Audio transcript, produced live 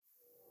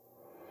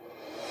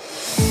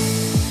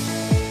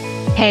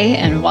Hey,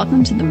 and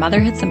welcome to the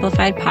Motherhood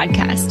Simplified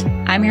podcast.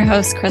 I'm your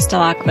host, Krista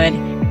Lockwood,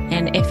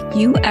 and if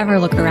you ever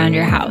look around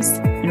your house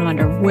and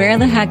wonder where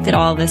the heck did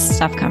all this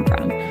stuff come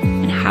from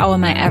and how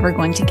am I ever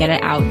going to get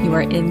it out, you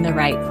are in the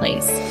right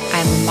place.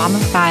 I'm a mom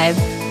of 5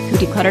 who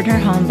decluttered her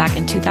home back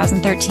in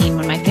 2013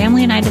 when my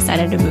family and I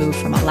decided to move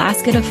from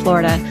Alaska to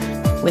Florida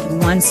with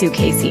 1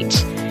 suitcase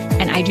each,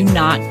 and I do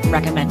not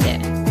recommend it.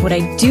 What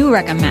I do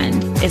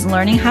recommend is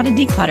learning how to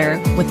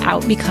declutter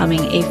without becoming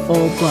a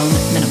full-blown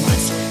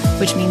minimalist,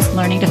 which means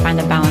learning to find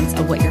the balance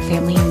of what your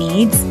family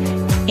needs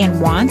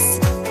and wants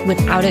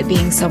without it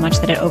being so much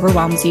that it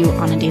overwhelms you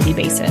on a daily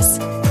basis.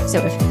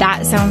 So if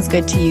that sounds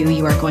good to you,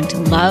 you are going to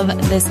love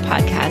this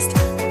podcast.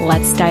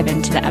 Let's dive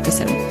into the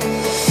episode.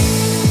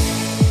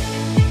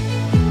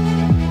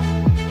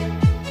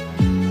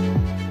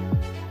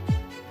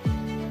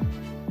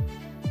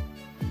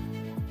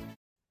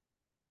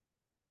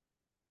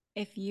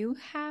 If you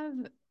have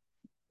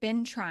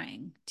been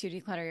trying to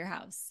declutter your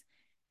house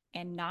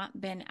and not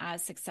been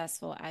as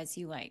successful as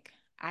you like,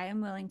 I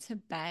am willing to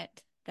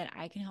bet that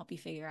I can help you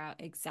figure out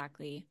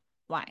exactly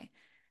why.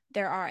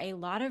 There are a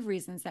lot of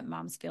reasons that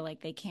moms feel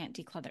like they can't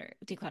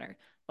declutter,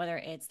 whether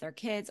it's their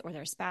kids or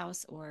their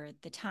spouse or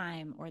the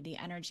time or the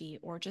energy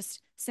or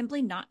just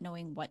simply not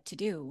knowing what to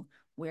do,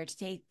 where to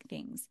take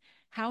things,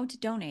 how to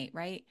donate,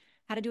 right?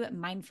 How to do it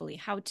mindfully,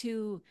 how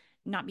to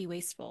not be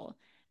wasteful.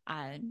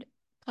 And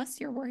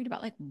plus you're worried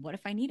about like, what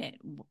if I need it?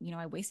 You know,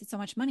 I wasted so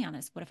much money on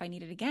this. What if I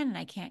need it again and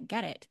I can't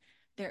get it?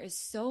 There is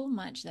so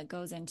much that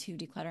goes into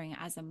decluttering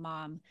as a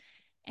mom.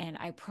 And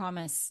I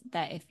promise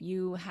that if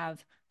you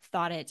have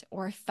thought it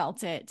or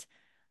felt it,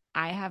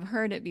 I have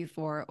heard it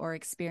before or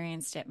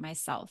experienced it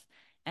myself.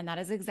 And that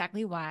is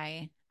exactly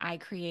why I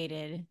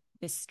created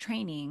this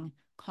training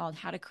called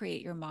How to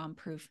Create Your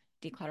Mom-Proof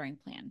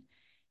Decluttering Plan.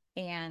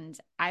 And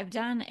I've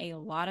done a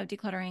lot of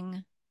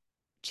decluttering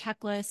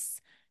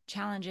checklists,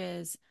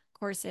 challenges,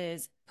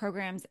 courses,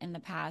 programs in the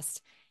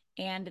past,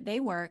 and they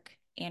work.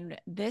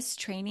 And this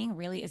training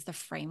really is the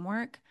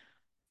framework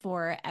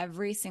for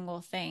every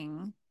single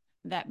thing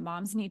that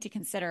moms need to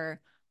consider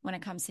when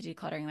it comes to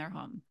decluttering their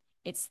home.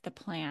 It's the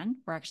plan.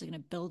 We're actually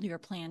going to build your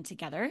plan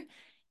together.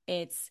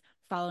 It's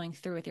following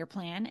through with your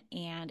plan,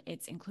 and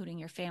it's including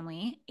your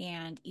family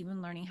and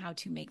even learning how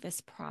to make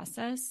this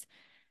process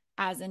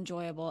as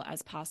enjoyable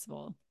as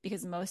possible,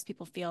 because most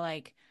people feel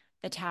like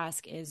the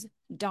task is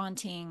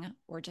daunting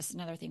or just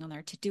another thing on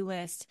their to-do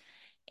list.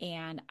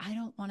 And I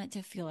don't want it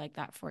to feel like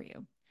that for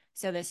you.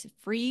 So this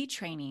free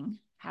training,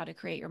 How to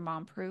Create Your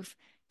Mom-Proof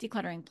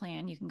Decluttering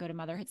Plan, you can go to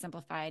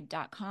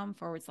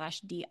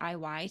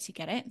motherhoodsimplified.com/DIY to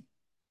get it.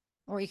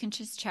 Or you can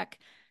just check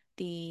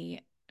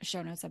the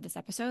show notes of this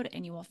episode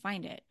and you will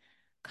find it.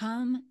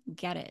 Come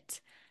get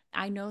it.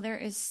 I know there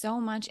is so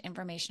much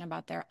information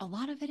about there. A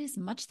lot of it is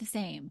much the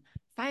same.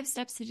 5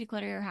 steps to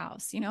declutter your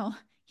house. You know,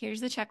 here's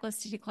the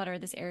checklist to declutter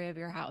this area of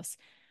your house.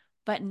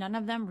 But none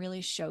of them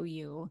really show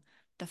you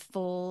the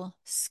full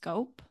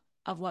scope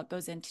of what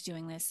goes into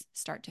doing this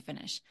start to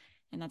finish.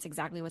 And that's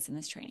exactly what's in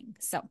this training.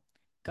 So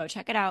go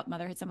check it out,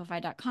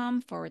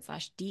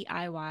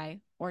 motherhoodsimplified.com/DIY,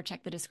 or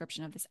check the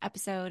description of this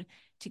episode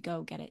to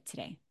go get it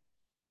today.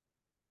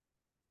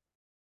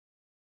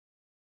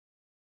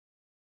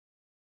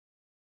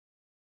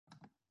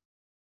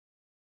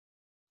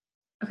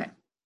 Okay.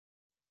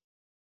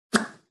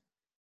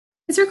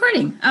 It's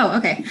recording. Oh,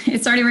 okay.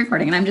 It's already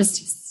recording and I'm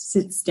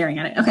just staring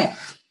at it. Okay.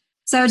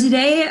 So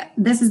today,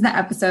 this is the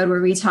episode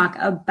where we talk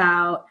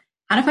about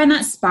how to find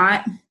that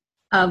spot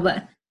of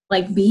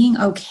like being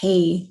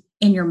okay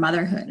in your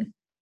motherhood.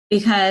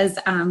 Because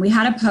we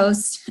had a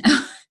post,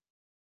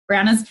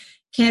 Brianna's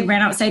kid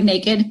ran outside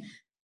naked.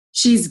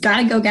 She's got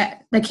to go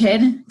get the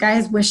kid.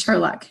 Guys, wish her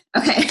luck.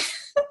 Okay.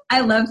 I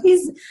love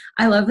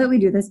that we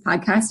do this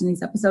podcast and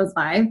these episodes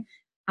live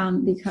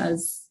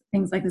because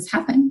things like this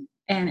happen.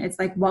 And it's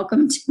like,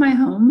 welcome to my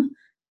home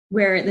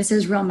where this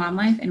is real mom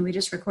life. And we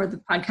just record the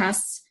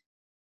podcasts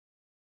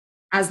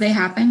as they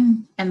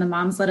happen. And the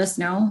moms let us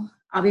know.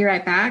 I'll be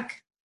right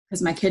back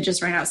because my kid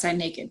just ran outside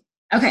naked.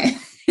 Okay.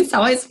 It's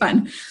always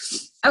fun.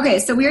 Okay.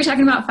 So we were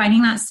talking about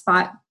finding that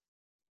spot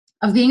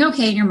of being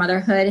okay in your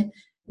motherhood,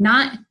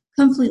 not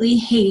completely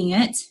hating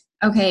it.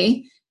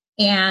 Okay.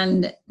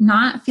 And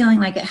not feeling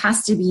like it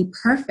has to be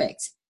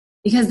perfect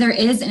because there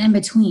is an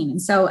in-between.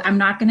 And so I'm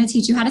not going to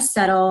teach you how to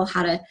settle,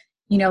 how to,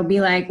 you know, be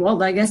like,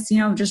 well, I guess, you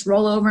know, just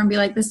roll over and be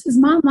like, this is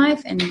mom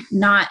life and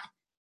not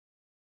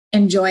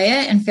enjoy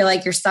it and feel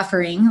like you're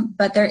suffering.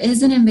 But there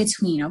is an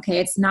in-between. Okay.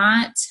 It's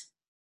not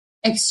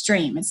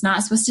extreme. It's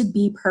not supposed to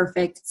be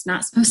perfect. It's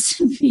not supposed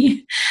to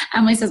be,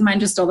 Emily says mine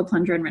just stole the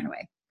plunger and ran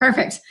away.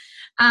 Perfect.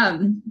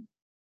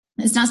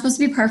 It's not supposed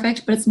to be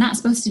perfect, but it's not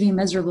supposed to be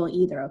miserable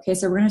either. Okay.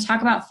 So we're going to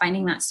talk about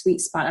finding that sweet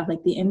spot of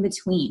like the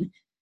in-between,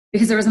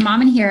 because there was a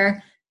mom in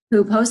here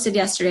who posted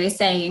yesterday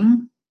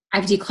saying,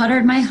 I've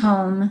decluttered my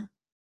home,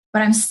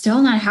 but I'm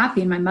still not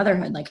happy in my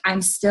motherhood. Like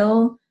I'm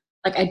still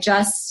like, I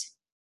just,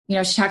 you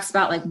know, she talks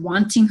about like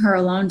wanting her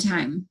alone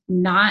time,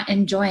 not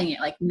enjoying it,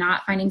 like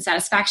not finding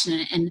satisfaction in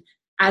it. And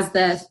as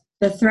the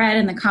the thread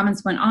and the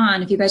comments went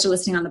on. If you guys are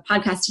listening on the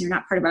podcast and you're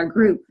not part of our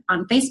group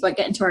on Facebook,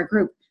 get into our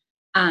group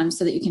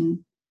so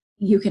that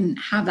you can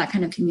have that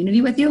kind of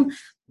community with you.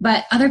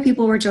 But other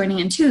people were joining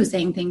in too,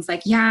 saying things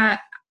like, yeah,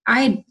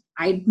 I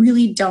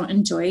really don't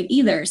enjoy it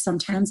either.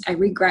 Sometimes I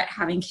regret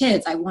having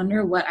kids. I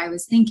wonder what I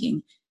was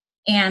thinking.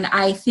 And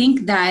I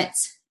think that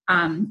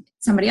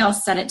somebody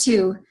else said it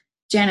too.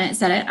 Janet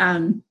said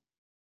it.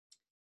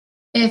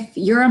 If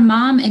you're a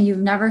mom and you've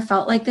never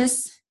felt like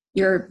this,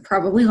 you're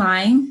probably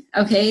lying.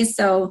 Okay.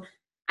 So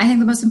I think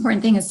the most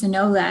important thing is to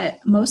know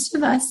that most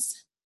of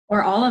us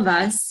or all of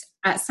us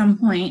at some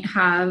point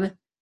have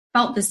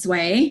felt this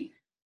way,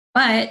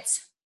 but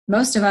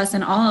most of us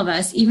and all of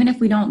us, even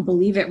if we don't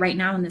believe it right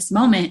now in this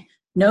moment,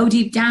 know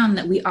deep down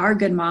that we are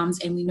good moms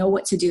and we know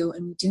what to do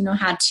and we do know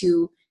how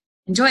to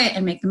enjoy it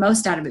and make the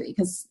most out of it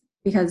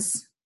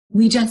because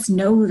we just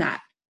know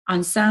that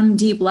on some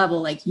deep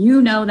level, like,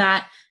 you know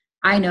that,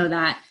 I know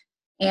that.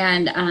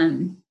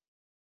 And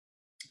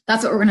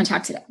that's what we're going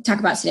to talk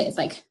about today. It's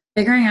like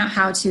figuring out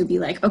how to be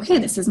like, okay,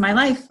 this is my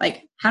life.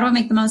 Like, how do I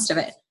make the most of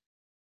it?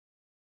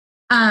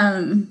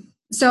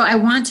 So I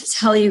want to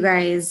tell you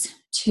guys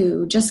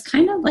to just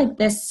kind of like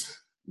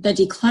the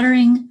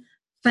decluttering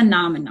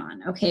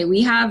phenomenon. Okay.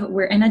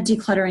 We're in a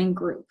decluttering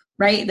group,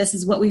 right? This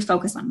is what we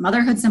focus on.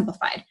 Motherhood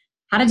Simplified,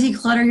 how to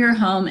declutter your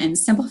home and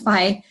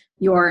simplify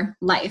your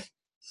life.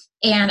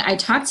 And I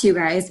talked to you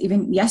guys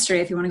even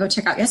yesterday. If you want to go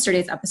check out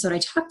yesterday's episode, I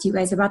talked to you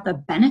guys about the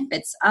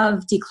benefits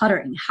of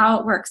decluttering, how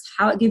it works,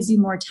 how it gives you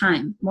more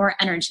time, more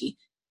energy,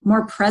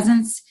 more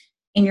presence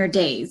in your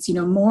days,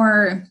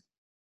 more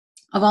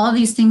of all of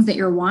these things that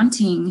you're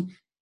wanting.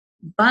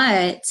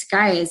 But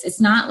guys, it's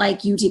not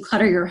like you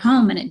declutter your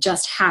home and it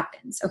just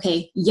happens.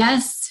 Okay.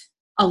 Yes,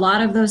 a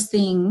lot of those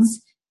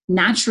things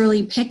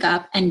naturally pick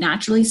up and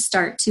naturally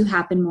start to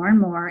happen more and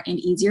more and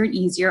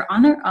easier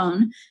on their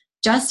own,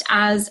 just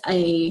as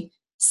a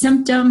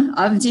symptom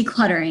of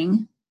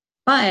decluttering.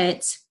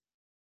 But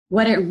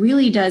what it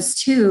really does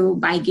too,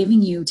 by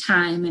giving you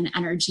time and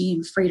energy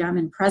and freedom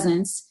and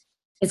presence,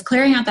 is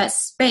clearing out that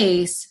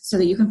space so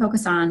that you can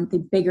focus on the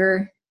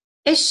bigger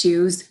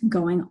issues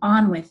going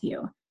on with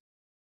you.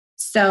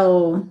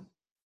 So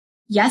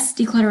yes,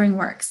 decluttering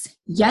works.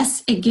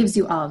 Yes, it gives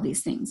you all of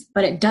these things,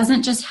 but it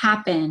doesn't just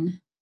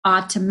happen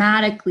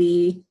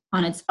automatically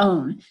on its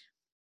own.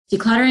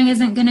 Decluttering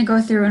isn't going to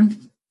go through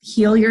and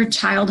heal your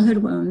childhood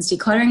wounds.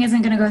 Decluttering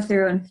isn't going to go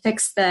through and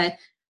fix the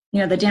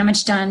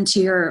damage done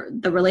to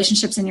the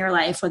relationships in your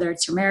life, whether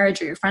it's your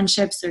marriage or your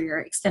friendships or your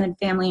extended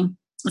family.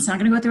 It's not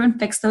going to go through and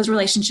fix those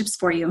relationships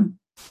for you.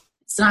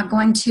 It's not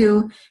going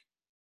to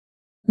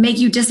make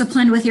you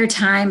disciplined with your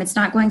time. It's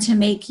not going to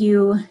make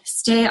you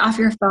stay off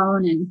your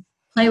phone and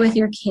play with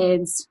your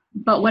kids.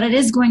 But what it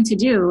is going to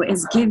do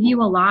is give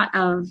you a lot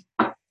of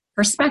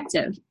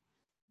perspective,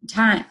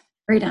 time,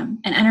 freedom,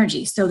 and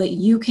energy so that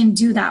you can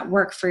do that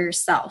work for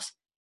yourself.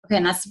 Okay,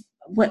 and that's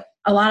what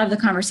a lot of the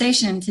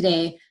conversation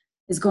today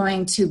is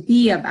going to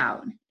be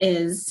about,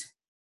 is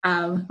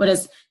what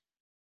is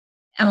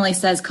Emily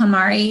says,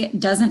 KonMari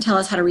doesn't tell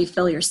us how to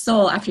refill your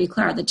soul after you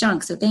clear out the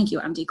junk. So thank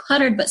you. I'm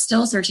decluttered, but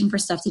still searching for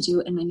stuff to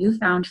do in my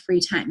newfound free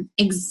time.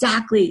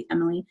 Exactly,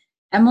 Emily.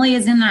 Emily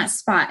is in that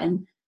spot.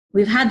 And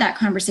we've had that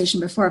conversation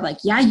before of like,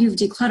 yeah, you've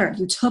decluttered.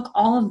 You took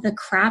all of the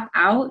crap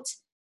out.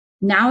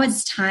 Now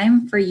it's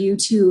time for you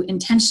to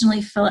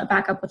intentionally fill it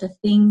back up with the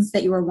things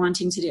that you are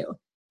wanting to do.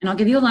 And I'll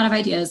give you a lot of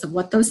ideas of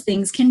what those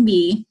things can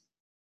be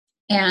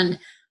and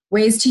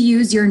ways to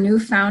use your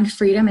newfound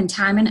freedom and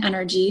time and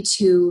energy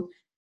to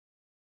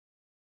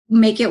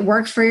make it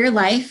work for your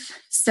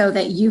life so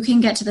that you can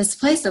get to this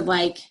place of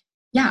like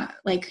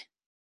 90%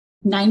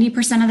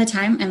 of the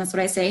time, and that's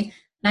what I say,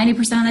 90%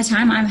 of the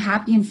time I'm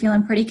happy and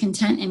feeling pretty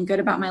content and good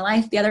about my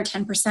life. The other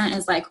 10%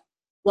 is like,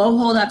 whoa,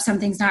 hold up,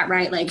 something's not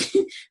right. Like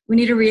we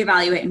need to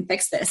reevaluate and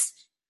fix this.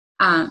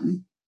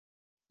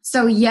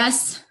 So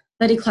yes,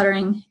 the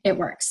decluttering, it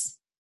works,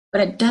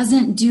 but it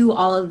doesn't do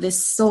all of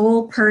this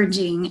soul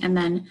purging and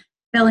then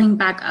filling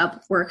back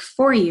up work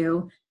for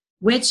you,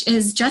 which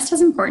is just as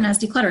important as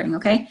decluttering,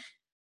 okay?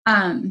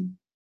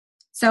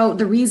 So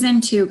the reason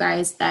too,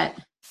 guys,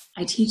 that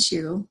I teach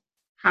you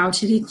how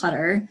to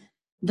declutter,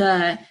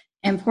 the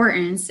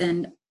importance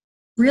and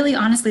really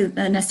honestly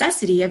the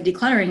necessity of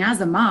decluttering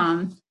as a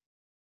mom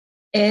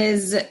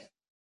is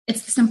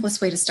it's the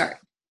simplest way to start,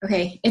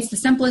 okay? It's the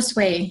simplest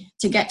way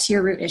to get to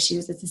your root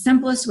issues. It's the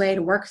simplest way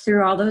to work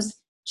through all those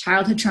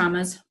childhood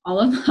traumas, all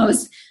of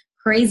those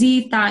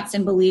crazy thoughts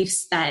and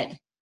beliefs that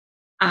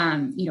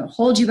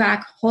hold you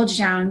back, hold you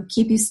down,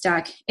 keep you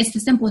stuck. It's the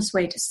simplest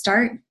way to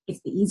start. It's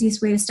the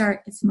easiest way to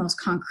start. It's the most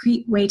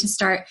concrete way to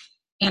start.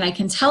 And I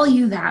can tell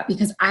you that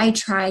because I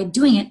tried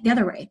doing it the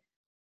other way.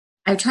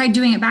 I've tried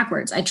doing it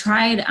backwards. I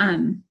tried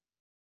in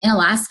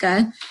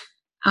Alaska.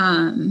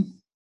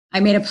 I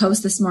made a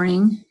post this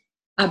morning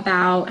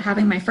about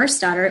having my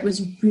first daughter. It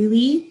was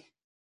really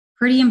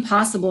pretty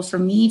impossible for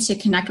me to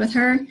connect with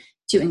her,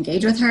 to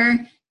engage with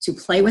her, to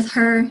play with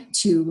her,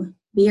 to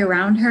be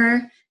around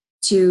her,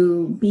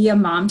 to be a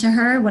mom to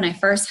her when I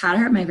first had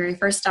her, my very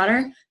first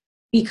daughter,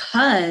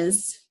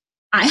 because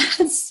I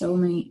had so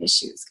many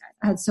issues, guys.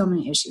 I had so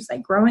many issues.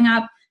 Like growing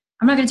up,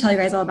 I'm not going to tell you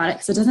guys all about it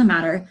because it doesn't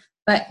matter.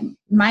 But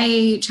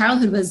my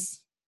childhood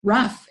was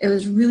rough. It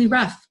was really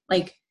rough.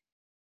 Like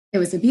it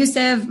was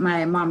abusive.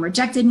 My mom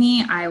rejected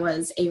me. I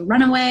was a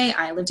runaway.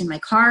 I lived in my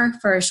car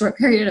for a short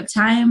period of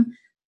time.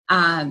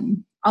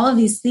 All of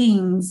these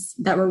things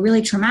that were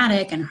really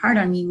traumatic and hard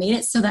on me made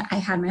it so that I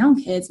had my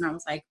own kids. And I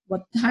was like,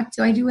 what the heck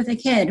do I do with a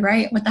kid,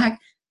 right? What the heck?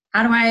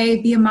 How do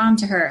I be a mom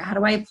to her? How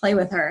do I play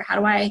with her? How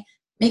do I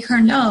make her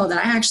know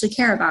that I actually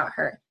care about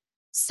her?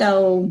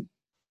 So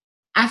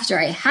after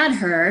I had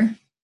her,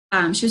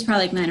 she was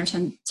probably like 9 or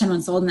 10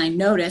 months old. And I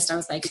noticed, I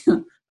was like,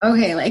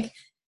 okay, like,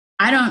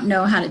 I don't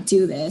know how to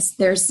do this.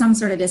 There's some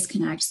sort of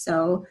disconnect.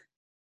 So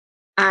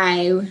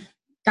I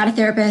got a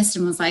therapist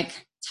and was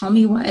like, tell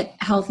me what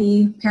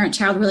healthy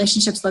parent-child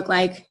relationships look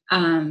like.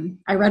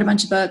 I read a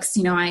bunch of books.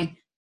 I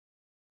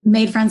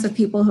made friends with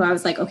people who I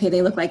was like, okay,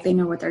 they look like they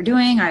know what they're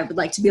doing. I would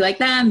like to be like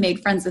them,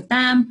 made friends with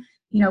them,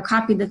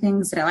 copied the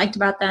things that I liked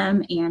about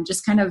them and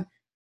just kind of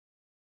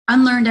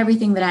unlearned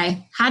everything that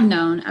I had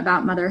known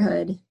about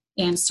motherhood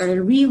and started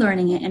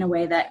relearning it in a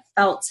way that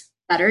felt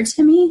better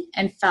to me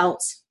and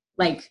felt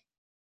like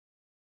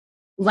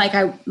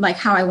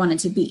how I wanted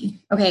to be.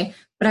 Okay.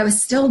 But I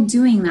was still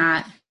doing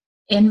that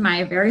in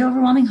my very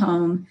overwhelming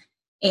home.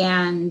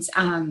 And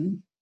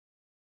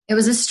it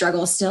was a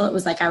struggle still. It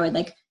was like I would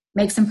like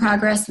make some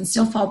progress and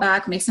still fall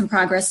back, make some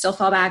progress, still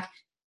fall back.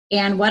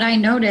 And what I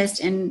noticed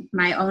in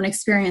my own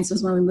experience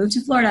was when we moved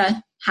to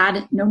Florida,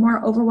 had no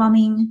more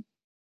overwhelming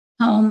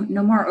home,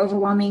 no more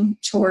overwhelming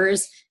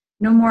chores,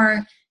 no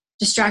more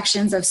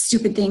distractions of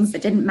stupid things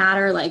that didn't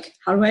matter. Like,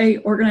 how do I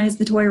organize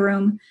the toy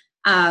room?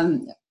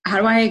 How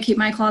do I keep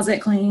my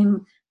closet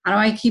clean? How do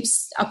I keep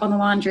up on the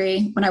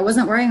laundry? When I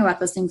wasn't worrying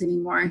about those things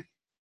anymore,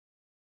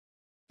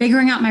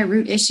 figuring out my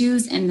root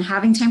issues and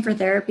having time for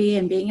therapy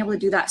and being able to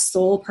do that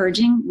soul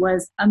purging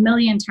was a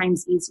million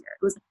times easier.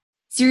 It was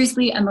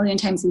seriously a million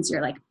times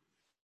easier. Like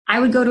I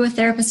would go to a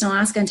therapist in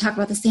Alaska and talk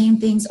about the same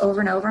things over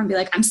and over and be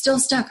like, I'm still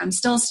stuck. I'm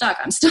still stuck.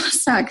 I'm still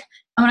stuck.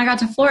 And when I got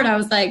to Florida, I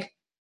was like,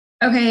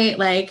 okay,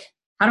 like,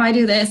 how do I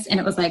do this? And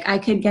it was like, I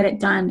could get it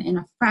done in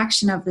a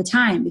fraction of the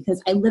time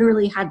because I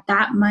literally had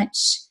that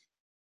much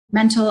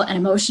mental and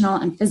emotional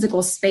and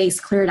physical space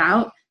cleared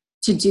out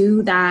to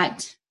do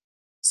that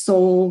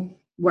soul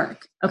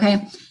work.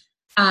 Okay.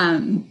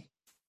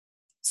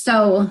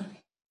 So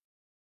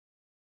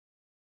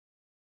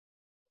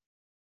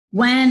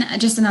when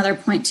just another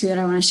point too that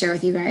I want to share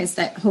with you guys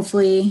that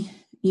hopefully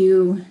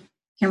you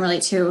can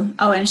relate to.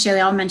 Oh, and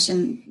Shaylee, I'll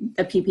mention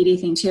the PPD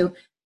thing too.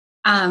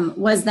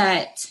 Was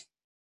that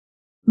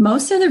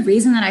most of the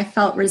reason that I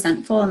felt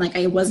resentful and like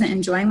I wasn't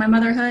enjoying my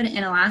motherhood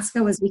in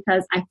Alaska was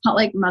because I felt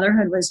like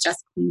motherhood was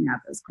just cleaning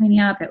up. It was cleaning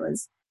up. It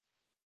was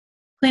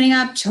cleaning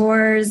up,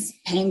 chores,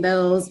 paying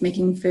bills,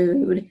 making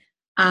food.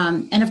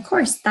 And of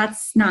course,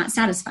 that's not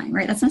satisfying,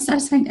 right? That's not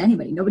satisfying to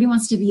anybody. Nobody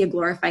wants to be a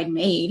glorified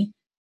maid.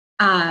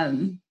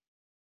 And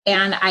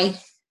I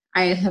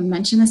have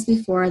mentioned this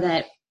before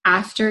that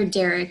after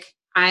Derek,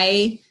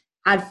 I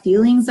had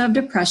feelings of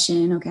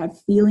depression. Okay, I had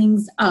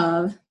feelings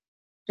of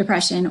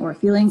depression or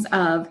feelings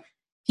of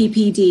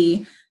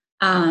PPD.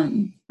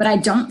 But I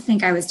don't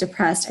think I was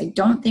depressed. I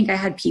don't think I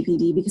had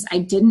PPD because I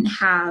didn't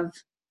have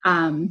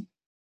a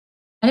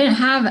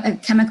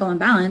chemical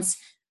imbalance.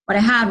 What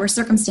I had were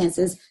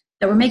circumstances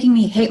that were making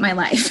me hate my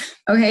life.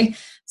 Okay.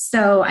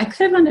 So I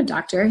could have gone to a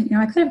doctor,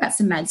 I could have got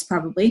some meds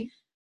probably,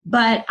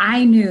 but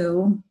I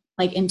knew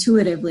like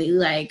intuitively,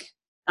 like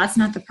that's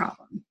not the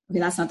problem. Okay.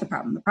 That's not the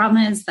problem. The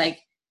problem is like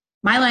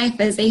my life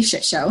is a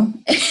shit show.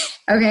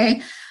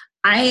 Okay.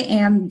 I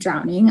am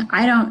drowning.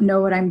 I don't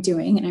know what I'm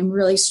doing and I'm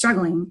really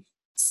struggling.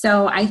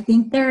 So I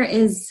think there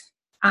is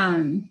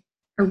a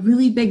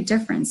really big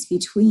difference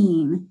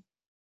between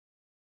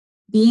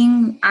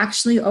being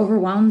actually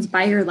overwhelmed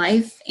by your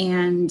life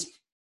and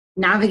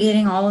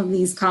navigating all of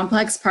these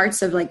complex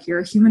parts of like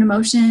your human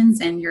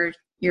emotions and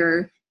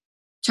your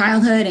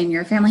childhood and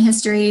your family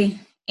history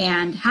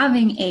and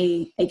having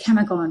a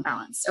chemical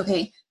imbalance.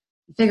 Okay.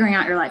 Figuring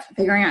out your life,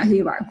 figuring out who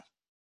you are.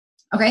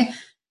 Okay.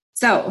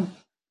 So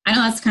I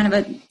know that's kind of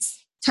a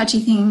touchy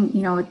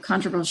thing, a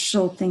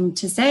controversial thing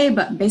to say,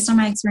 but based on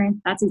my experience,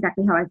 that's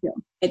exactly how I feel.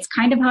 It's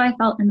kind of how I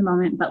felt in the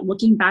moment, but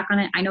looking back on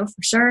it, I know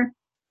for sure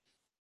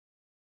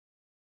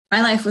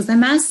my life was a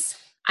mess.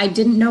 I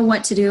didn't know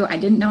what to do. I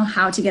didn't know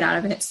how to get out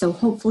of it. So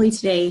hopefully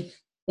today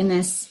in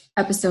this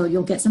episode,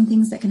 you'll get some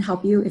things that can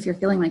help you if you're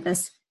feeling like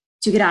this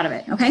to get out of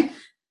it. Okay.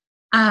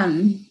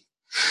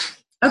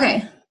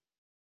 Okay.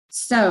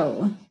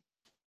 So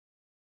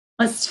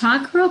let's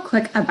talk real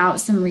quick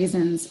about some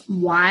reasons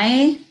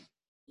why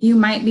you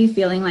might be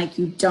feeling like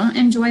you don't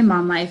enjoy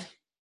mom life.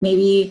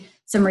 Maybe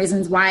some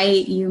reasons why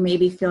you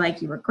maybe feel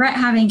like you regret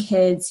having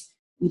kids.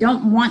 You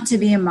don't want to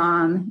be a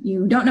mom.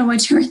 You don't know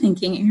what you're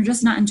thinking and you're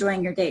just not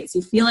enjoying your days.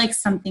 You feel like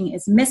something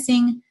is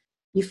missing.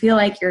 You feel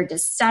like you're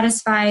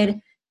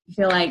dissatisfied. You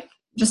feel like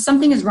just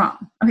something is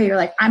wrong. Okay, you're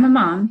like, I'm a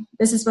mom.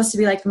 This is supposed to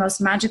be like the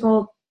most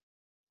magical,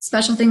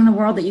 special thing in the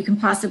world that you can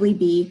possibly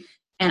be.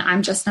 And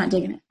I'm just not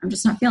digging it. I'm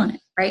just not feeling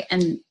it, right?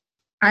 And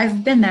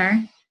I've been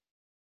there.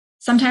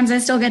 Sometimes I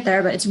still get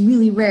there, but it's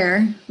really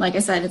rare. Like I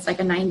said, it's like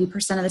a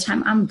 90% of the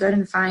time I'm good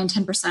and fine.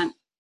 10%,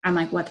 I'm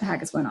like, what the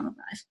heck is going on with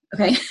my life?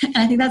 Okay. And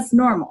I think that's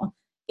normal.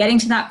 Getting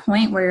to that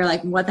point where you're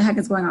like, what the heck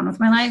is going on with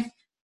my life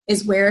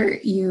is where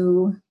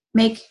you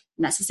make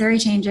necessary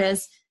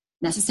changes,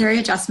 necessary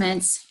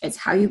adjustments. It's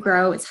how you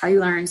grow. It's how you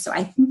learn. So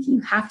I think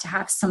you have to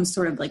have some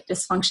sort of like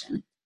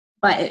dysfunction,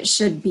 but it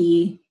should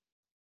be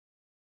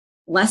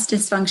less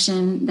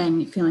dysfunction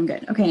than feeling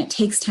good. Okay. And it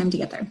takes time to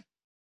get there.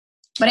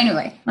 But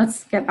anyway,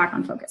 let's get back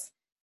on focus.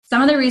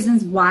 Some of the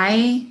reasons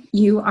why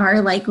you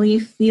are likely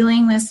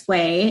feeling this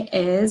way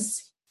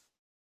is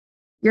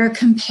you're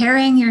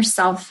comparing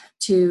yourself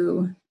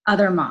to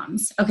other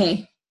moms.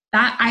 Okay.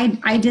 That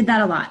I did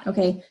that a lot.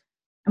 Okay.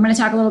 I'm going to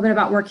talk a little bit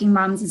about working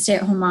moms and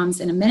stay-at-home moms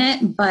in a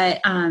minute,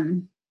 but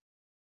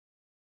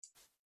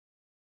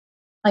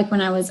like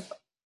when I was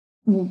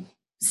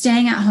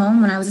staying at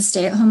home, when I was a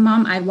stay-at-home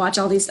mom, I'd watch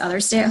all these other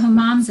stay-at-home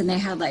moms and they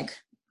had like,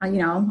 you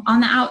know,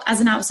 on the out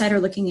as an outsider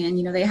looking in,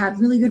 you know, they had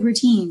really good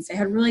routines. They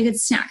had really good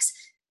snacks.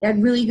 They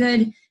had really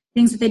good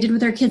things that they did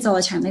with their kids all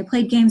the time. They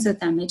played games with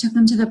them. They took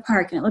them to the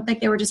park and it looked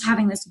like they were just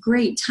having this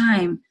great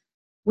time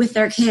with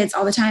their kids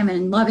all the time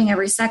and loving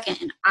every second.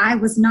 And I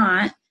was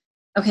not.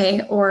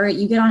 Okay. Or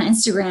you get on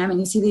Instagram and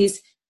you see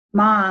these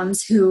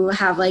moms who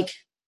have like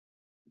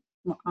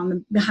on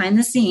the behind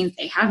the scenes,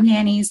 they have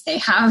nannies, they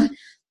have,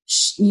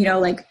 you know,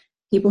 like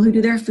people who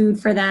do their food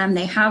for them.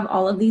 They have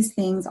all of these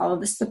things, all of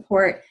the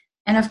support.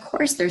 And of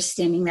course they're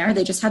standing there.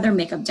 They just had their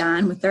makeup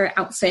done with their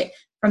outfit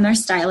from their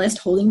stylist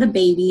holding the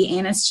baby.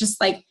 And it's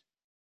just like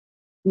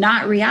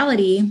not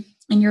reality.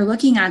 And you're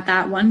looking at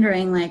that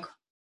wondering like,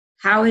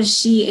 how is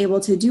she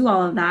able to do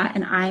all of that?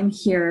 And I'm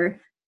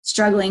here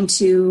struggling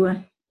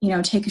to, you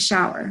know, take a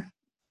shower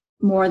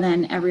more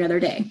than every other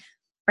day,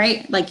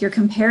 right? Like you're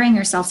comparing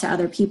yourself to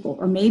other people.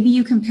 Or maybe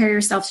you compare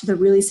yourself to the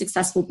really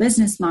successful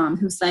business mom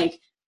who's like,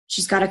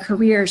 she's got a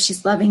career,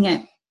 she's loving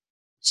it.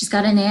 She's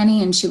got a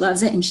nanny and she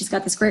loves it. And she's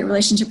got this great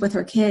relationship with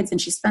her kids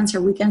and she spends her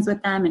weekends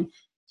with them and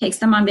takes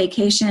them on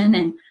vacation.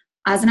 And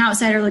as an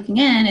outsider looking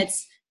in,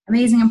 it's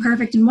amazing and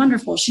perfect and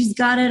wonderful. She's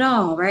got it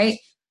all, right?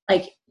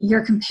 Like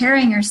you're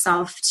comparing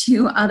yourself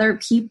to other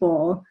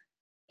people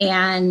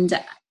and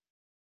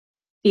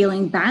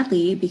feeling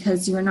badly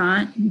because you're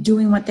not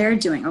doing what they're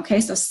doing.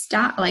 Okay. So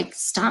stop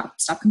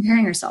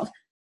comparing yourself.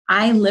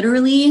 I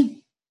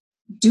literally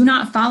do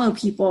not follow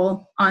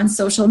people on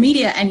social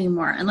media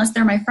anymore unless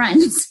they're my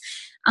friends.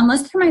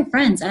 Unless they're my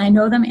friends and I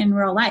know them in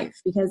real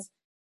life, because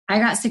I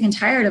got sick and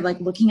tired of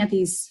like looking at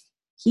these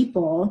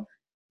people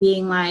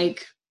being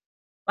like,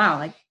 wow,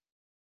 like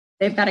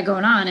they've got it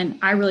going on and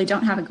I really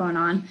don't have it going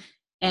on.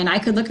 And I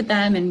could look at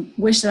them and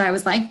wish that I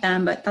was like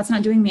them, but that's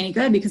not doing me any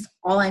good because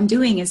all I'm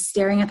doing is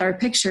staring at their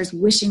pictures,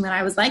 wishing that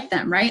I was like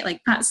them, right? Like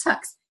that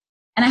sucks.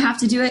 And I have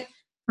to do it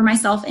for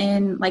myself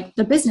in like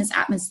the business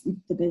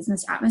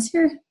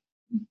atmosphere,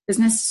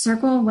 business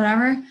circle,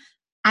 whatever.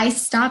 I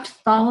stopped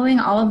following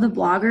all of the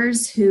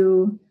bloggers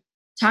who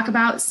talk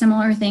about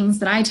similar things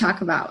that I talk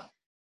about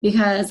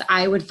because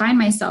I would find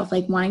myself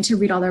like wanting to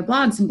read all their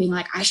blogs and being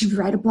like, I should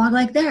write a blog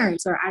like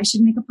theirs, or I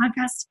should make a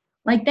podcast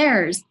like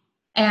theirs.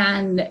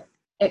 And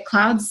it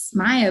clouds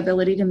my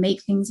ability to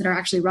make things that are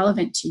actually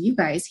relevant to you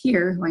guys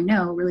here who I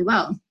know really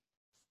well.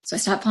 So I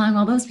stopped following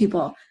all those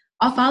people.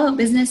 I'll follow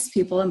business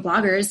people and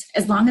bloggers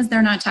as long as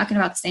they're not talking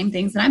about the same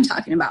things that I'm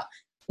talking about,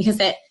 because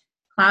it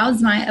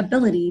clouds my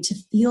ability to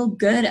feel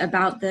good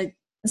about the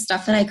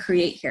stuff that I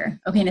create here.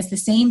 Okay. And it's the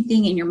same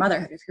thing in your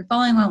motherhood. If you're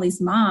following all these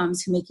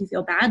moms who make you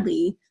feel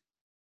badly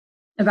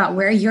about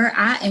where you're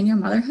at in your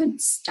motherhood,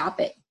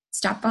 stop it.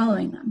 Stop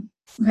following them.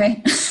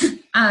 Okay.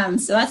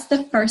 So that's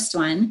the first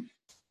one.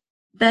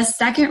 The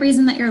second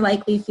reason that you're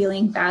likely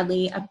feeling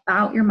badly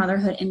about your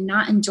motherhood and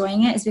not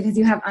enjoying it is because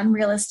you have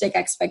unrealistic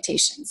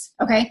expectations.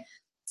 Okay.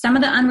 Some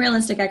of the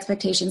unrealistic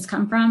expectations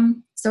come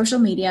from social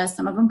media.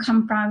 Some of them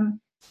come from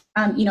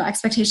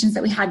expectations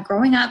that we had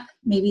growing up.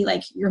 Maybe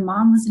like your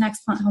mom was an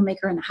excellent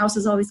homemaker and the house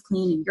is always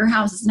clean and your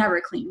house is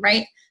never clean,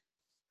 right?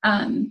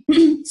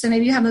 So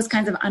maybe you have those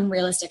kinds of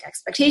unrealistic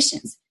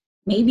expectations.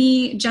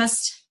 Maybe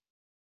just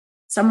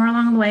somewhere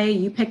along the way,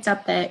 you picked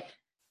up that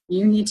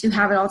you need to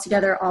have it all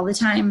together all the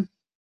time.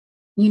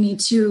 You need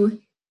to,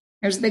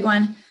 here's a big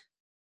one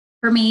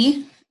for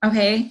me.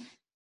 Okay.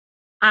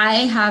 I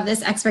have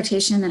this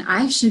expectation that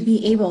I should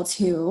be able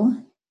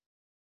to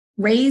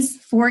raise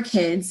 4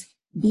 kids,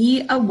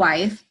 be a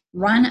wife,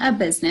 run a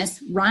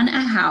business, run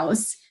a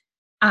house,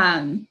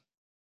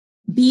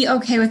 be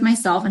okay with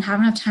myself and have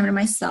enough time to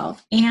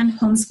myself and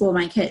homeschool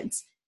my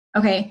kids.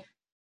 Okay.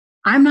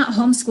 I'm not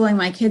homeschooling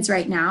my kids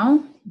right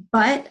now,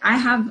 but I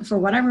have, for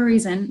whatever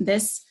reason,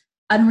 this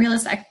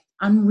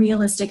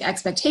unrealistic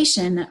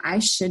expectation that I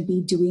should be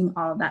doing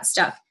all of that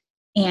stuff.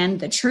 And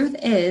the truth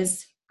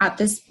is, at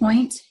this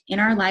point in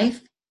our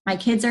life, my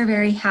kids are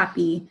very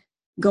happy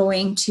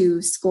going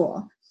to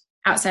school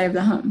outside of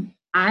the home.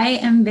 I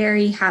am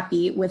very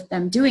happy with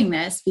them doing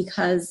this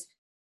because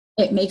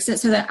it makes it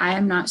so that I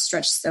am not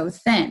stretched so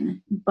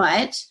thin.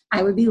 But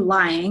I would be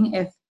lying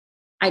if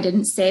I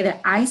didn't say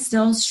that I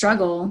still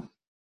struggle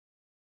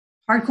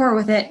hardcore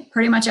with it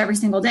pretty much every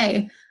single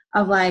day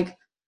of like,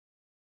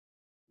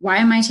 why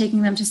am I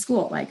taking them to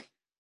school? Like,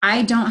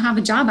 I don't have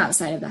a job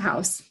outside of the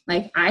house.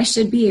 Like, I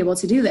should be able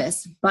to do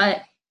this.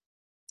 But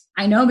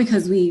I know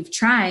because we've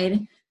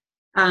tried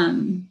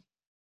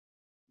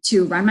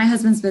to run my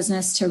husband's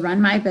business, to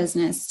run my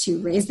business,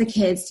 to raise the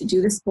kids, to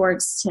do the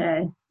sports,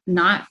 to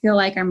not feel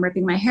like I'm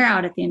ripping my hair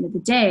out at the end of the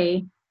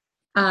day.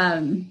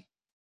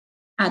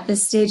 At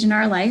this stage in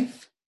our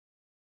life,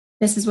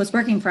 this is what's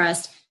working for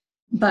us.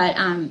 But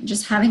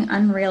just having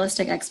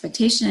unrealistic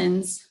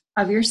expectations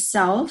of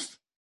yourself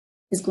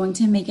is going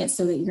to make it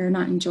so that you're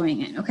not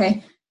enjoying it,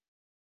 okay?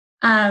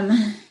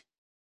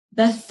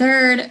 The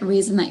third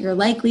reason that you're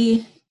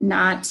likely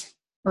not,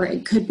 or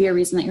it could be a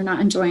reason that you're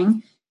not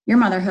enjoying your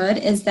motherhood,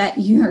 is that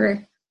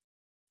your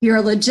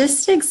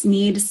logistics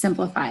need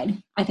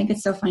simplified. I think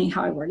it's so funny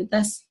how I worded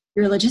this.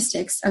 Your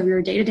logistics of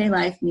your day-to-day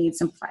life need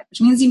simplified,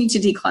 which means you need to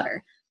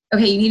declutter.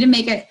 Okay, you need to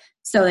make it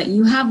so that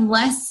you have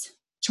less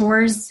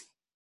chores,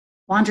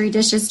 laundry,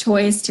 dishes,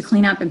 toys to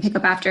clean up and pick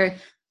up after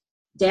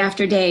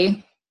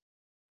day.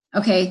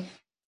 Okay,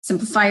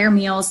 simplify your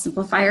meals,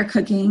 simplify your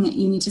cooking.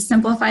 You need to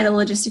simplify the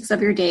logistics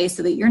of your day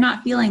so that you're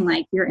not feeling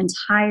like your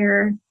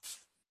entire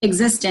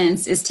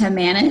existence is to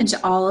manage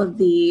all of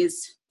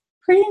these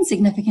pretty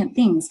insignificant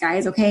things,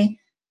 guys, okay?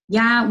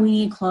 Yeah, we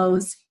need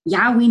clothes.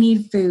 Yeah, we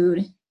need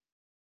food.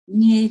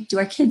 Do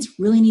our kids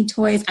really need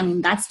toys? I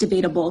mean, that's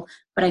debatable,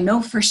 but I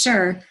know for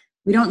sure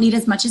we don't need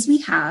as much as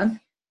we have.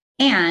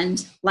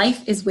 And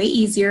life is way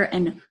easier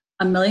and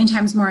a million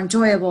times more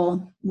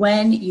enjoyable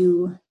when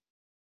you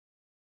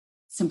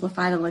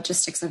simplify the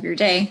logistics of your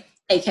day,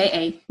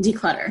 AKA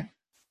declutter.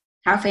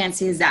 How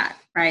fancy is that,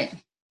 right?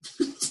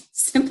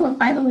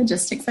 Simplify the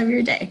logistics of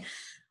your day.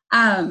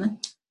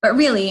 But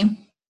really,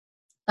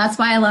 that's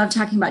why I love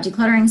talking about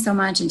decluttering so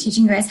much and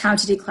teaching you guys how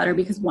to declutter,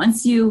 because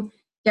once you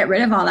get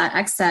rid of all that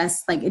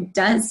excess, like it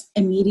does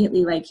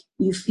immediately, like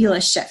you feel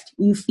a shift.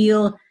 You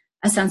feel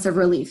a sense of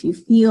relief. You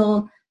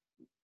feel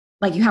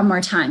like you have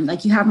more time,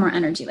 like you have more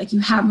energy, like you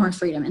have more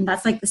freedom. And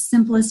that's like the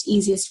simplest,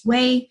 easiest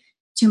way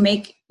to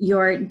make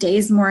your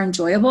days more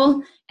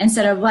enjoyable,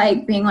 instead of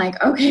like being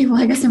like, okay,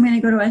 well, I guess I'm going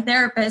to go to a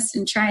therapist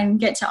and try and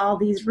get to all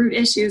these root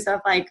issues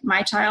of like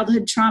my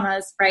childhood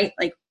traumas, right?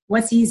 Like,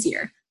 what's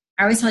easier?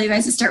 I always tell you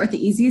guys to start with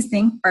the easiest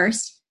thing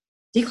first,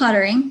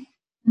 decluttering,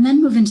 and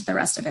then move into the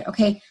rest of it,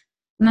 okay?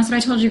 And that's what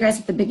I told you guys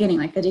at the beginning,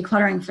 like the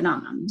decluttering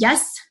phenomenon.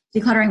 Yes,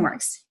 decluttering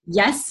works.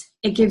 Yes,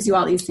 it gives you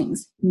all these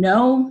things.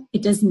 No,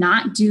 it does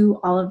not do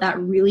all of that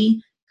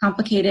really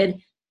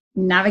complicated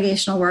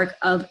navigational work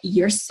of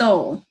your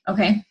soul,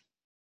 okay?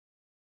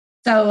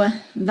 So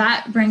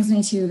that brings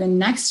me to the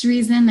next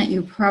reason that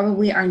you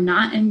probably are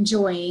not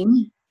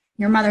enjoying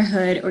your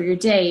motherhood or your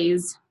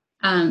days,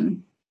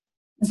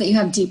 is that you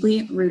have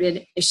deeply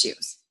rooted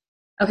issues.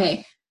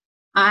 Okay,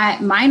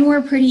 mine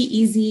were pretty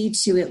easy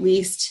to at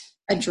least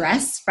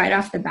address right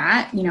off the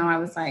bat. You know, I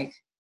was like a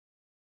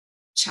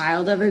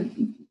child of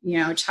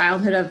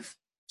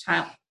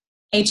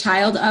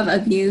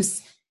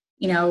abuse,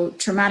 you know,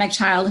 traumatic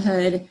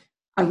childhood,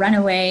 a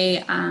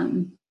runaway,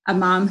 a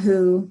mom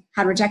who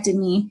had rejected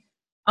me,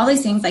 all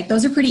these things. Like,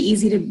 those are pretty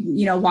easy to,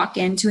 you know, walk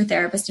into a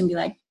therapist and be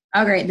like,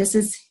 oh, great, this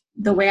is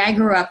the way I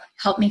grew up.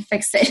 Help me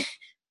fix it,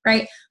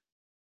 right?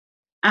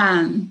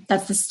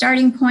 That's the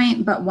starting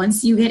point. But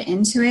once you get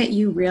into it,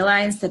 you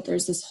realize that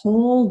there's this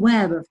whole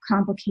web of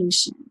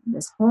complication,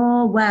 this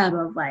whole web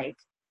of like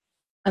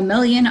a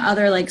million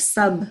other like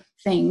sub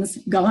things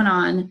going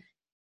on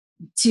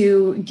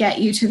to get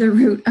you to the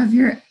root of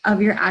your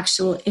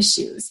actual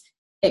issues.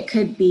 It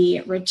could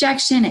be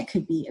rejection. It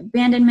could be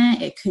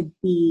abandonment. It could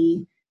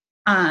be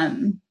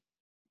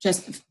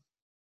just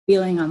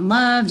feeling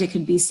unloved. It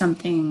could be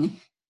something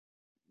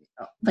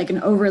like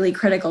an overly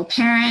critical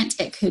parent.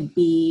 It could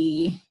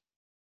be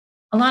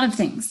a lot of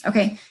things.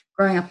 Okay.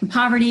 Growing up in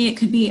poverty. It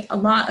could be a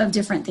lot of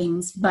different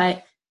things,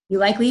 but you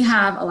likely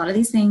have a lot of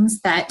these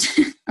things that,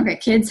 okay,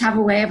 kids have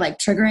a way of like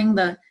triggering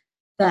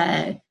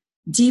the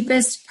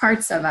deepest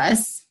parts of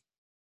us.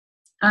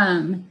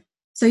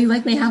 So you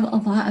likely have a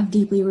lot of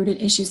deeply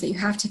rooted issues that you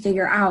have to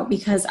figure out,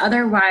 because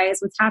otherwise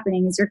what's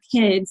happening is your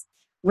kids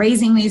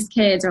raising these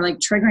kids are like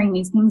triggering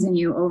these things in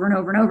you over and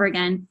over and over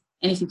again.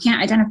 And if you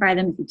can't identify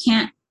them, if you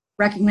can't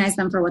recognize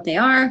them for what they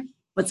are,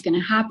 what's going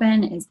to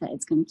happen is that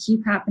it's going to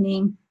keep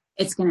happening.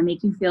 It's going to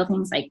make you feel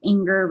things like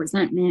anger,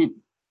 resentment,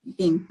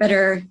 being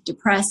bitter,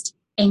 depressed,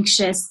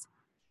 anxious,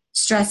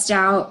 stressed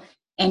out,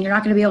 and you're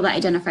not going to be able to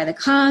identify the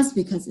cause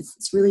because it's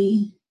this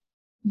really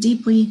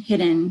deeply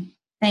hidden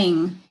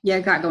thing you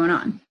got going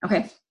on.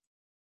 Okay.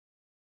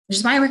 Which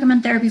is why I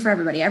recommend therapy for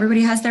everybody.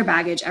 Everybody has their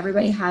baggage.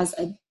 Everybody has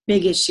a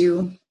big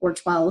issue or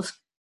 12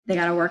 they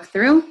got to work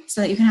through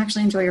so that you can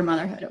actually enjoy your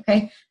motherhood.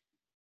 Okay.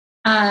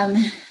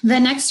 The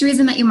next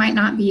reason that you might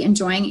not be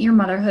enjoying your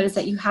motherhood is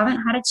that you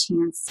haven't had a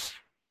chance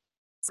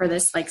for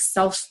this like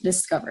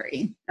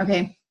self-discovery.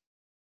 Okay.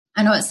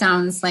 I know it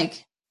sounds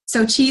like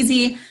so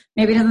cheesy.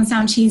 Maybe it doesn't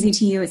sound cheesy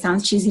to you. It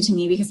sounds cheesy to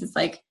me because it's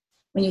like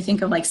when you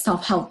think of like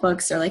self-help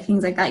books or like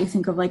things like that, you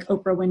think of like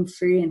Oprah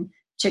Winfrey and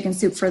Chicken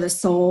Soup for the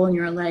Soul. And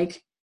you're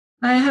like,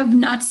 I have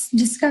not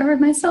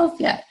discovered myself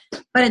yet,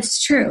 but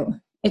it's true.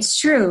 It's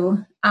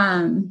true.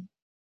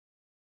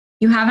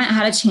 You haven't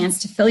had a chance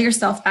to fill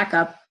yourself back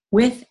up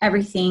with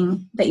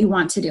everything that you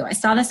want to do. I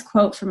saw this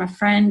quote from a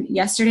friend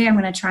yesterday. I'm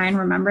going to try and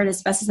remember it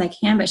as best as I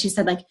can, but she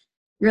said, like,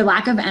 your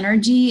lack of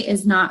energy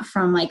is not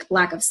from like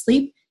lack of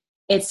sleep.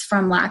 It's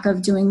from lack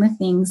of doing the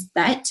things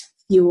that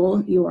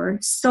fuel your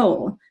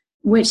soul,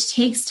 which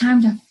takes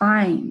time to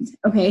find.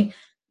 Okay.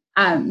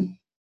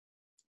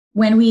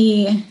 When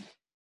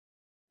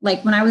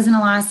I was in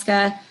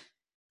Alaska,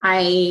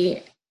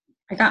 I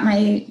got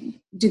my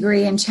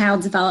degree in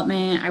child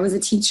development. I was a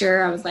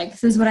teacher. I was like,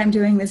 this is what I'm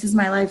doing. This is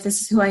my life.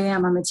 This is who I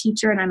am. I'm a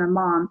teacher and I'm a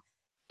mom.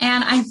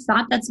 And I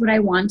thought that's what I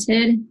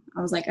wanted.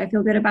 I was like, I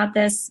feel good about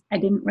this. I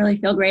didn't really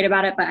feel great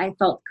about it, but I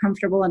felt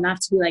comfortable enough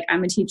to be like,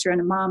 I'm a teacher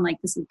and a mom.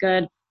 Like, this is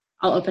good.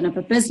 I'll open up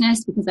a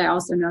business, because I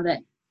also know that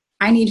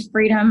I need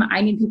freedom.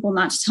 I need people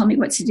not to tell me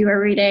what to do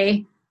every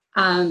day.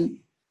 I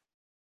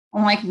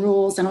don't like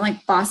rules. I don't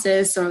like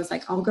bosses. So I was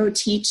like, I'll go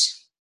teach,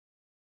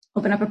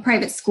 open up a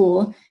private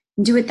school,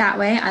 and do it that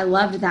way. I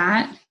loved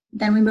that.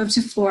 Then we moved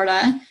to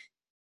Florida,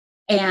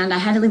 and I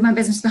had to leave my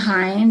business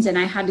behind, and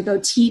I had to go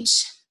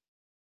teach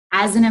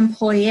as an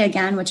employee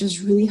again, which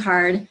was really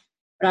hard.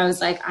 But I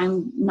was like,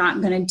 I'm not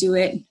going to do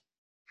it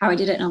how I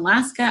did it in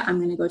Alaska. I'm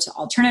going to go to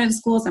alternative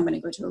schools. I'm going to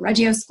go to a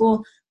Reggio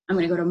school. I'm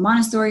going to go to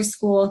Montessori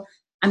school.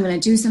 I'm going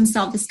to do some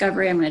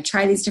self-discovery. I'm going to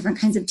try these different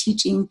kinds of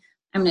teaching.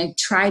 I'm going to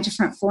try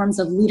different forms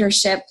of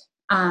leadership.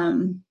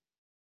 And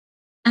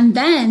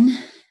then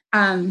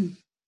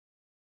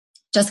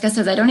Jessica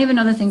says, I don't even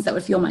know the things that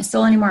would fuel my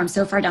soul anymore. I'm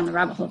so far down the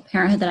rabbit hole of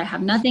parenthood that I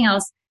have nothing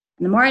else.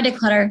 And the more I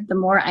declutter, the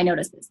more I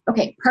notice this.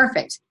 Okay,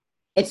 perfect.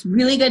 It's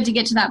really good to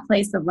get to that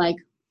place of like,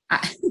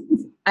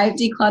 I've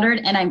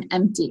decluttered and I'm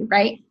empty,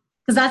 right?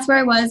 Because that's where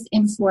I was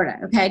in Florida.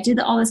 Okay, I did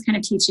all this kind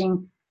of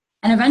teaching.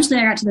 And eventually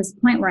I got to this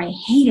point where I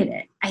hated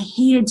it. I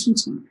hated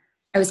teaching.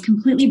 I was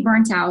completely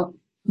burnt out,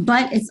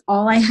 but it's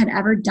all I had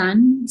ever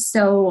done.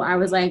 So I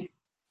was like,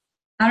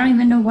 I don't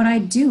even know what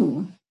I'd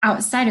do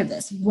outside of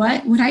this.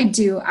 What would I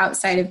do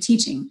outside of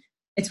teaching?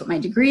 It's what my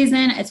degree is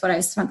in. It's what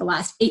I've spent the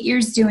last 8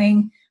 years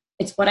doing.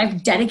 It's what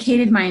I've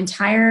dedicated my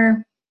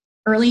entire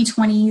early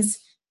 20s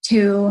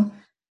to.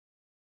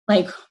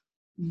 Like,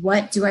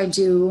 what do I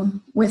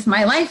do with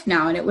my life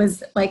now? And it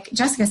was like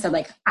Jessica said,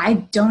 like, I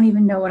don't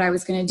even know what I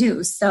was going to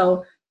do.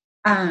 So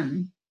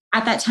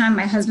at that time,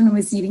 my husband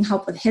was needing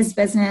help with his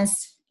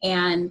business.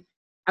 And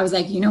I was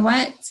like, you know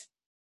what?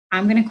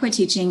 I'm going to quit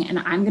teaching, and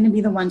I'm going to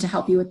be the one to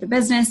help you with the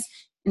business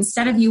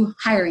instead of you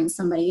hiring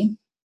somebody.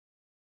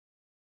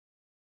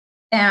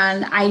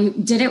 And I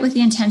did it with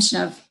the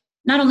intention of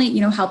not only,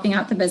 helping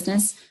out the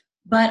business,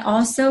 but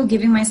also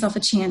giving myself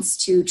a chance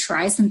to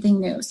try something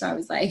new. So I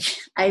was like,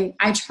 I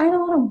tried a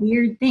lot of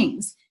weird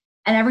things.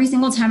 And every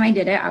single time I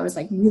did it, I was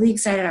like really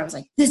excited. I was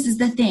like, this is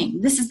the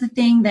thing. This is the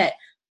thing that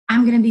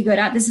I'm going to be good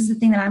at. This is the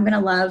thing that I'm going to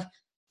love.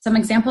 Some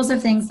examples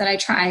of things that I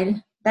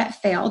tried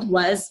that failed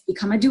was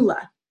become a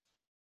doula.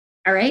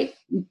 All right.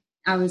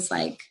 I was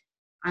like,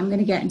 I'm going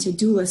to get into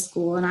doula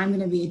school and I'm going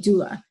to be a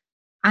doula.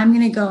 I'm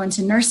going to go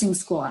into nursing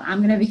school and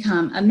I'm going to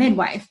become a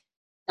midwife.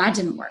 That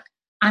didn't work.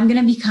 I'm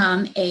going to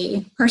become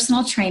a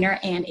personal trainer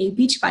and a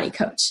Beachbody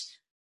coach.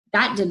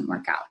 That didn't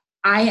work out.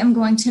 I am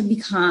going to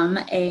become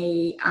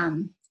a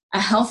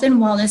health and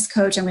wellness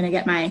coach. I'm going to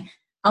get my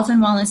health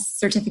and wellness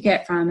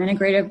certificate from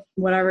Integrative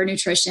whatever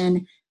nutrition,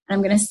 and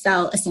I'm going to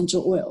sell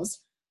essential oils.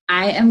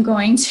 I am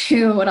going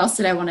to, what else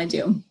did I want to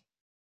do?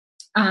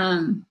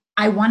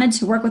 I wanted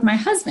to work with my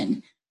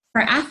husband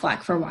for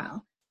Aflac for a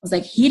while. I was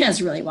like, he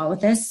does really well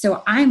with this,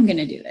 so I'm going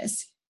to do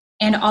this.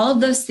 And all of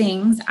those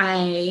things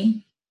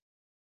I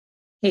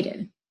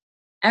hated.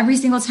 Every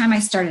single time I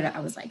started it,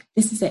 I was like,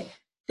 this is it.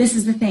 This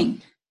is the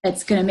thing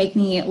that's going to make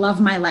me love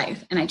my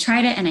life. And I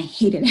tried it and I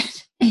hated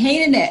it. I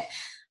hated it.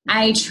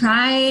 I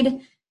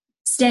tried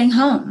staying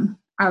home.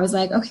 I was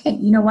like, okay,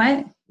 you know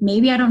what?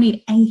 Maybe I don't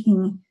need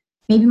anything.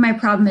 Maybe my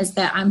problem is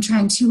that I'm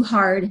trying too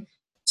hard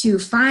to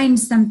find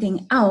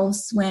something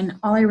else when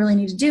all I really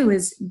need to do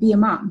is be a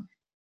mom.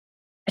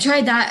 I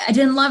tried that. I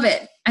didn't love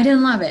it.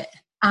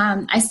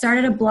 I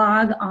started a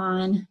blog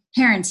on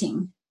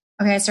parenting.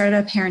 Okay, I started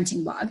a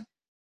parenting blog.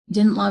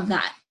 Didn't love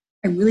that.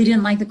 I really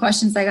didn't like the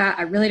questions I got.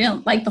 I really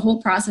didn't like the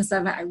whole process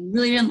of it. I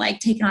really didn't like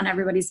taking on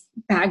everybody's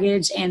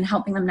baggage and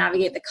helping them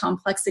navigate the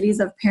complexities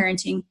of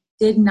parenting.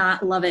 Did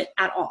not love it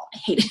at all. I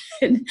hated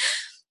it.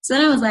 So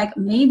then I was like,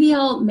 maybe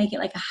I'll make it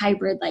like a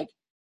hybrid, like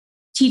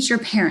teacher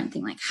parent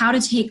thing, like how to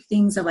take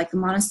things of like the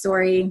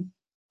Montessori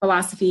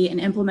philosophy and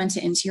implement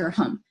it into your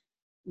home.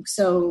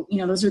 So,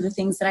 those are the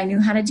things that I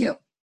knew how to do.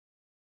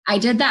 I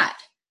did that.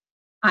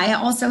 I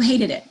also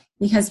hated it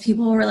because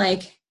people were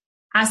like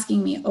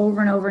asking me over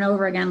and over and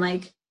over again,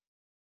 like,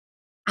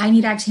 I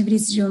need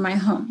activities to do in my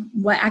home.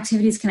 What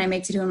activities can I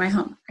make to do in my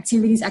home?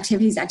 Activities.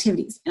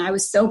 And I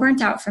was so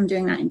burnt out from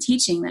doing that in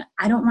teaching that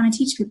I don't want to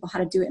teach people how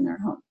to do it in their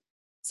home.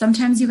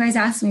 Sometimes you guys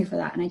ask me for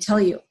that. And I tell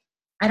you,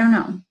 I don't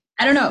know.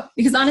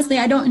 Because honestly,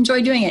 I don't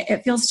enjoy doing it.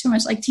 It feels too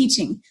much like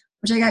teaching,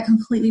 which I got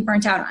completely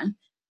burnt out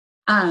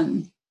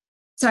on.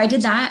 So I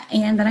did that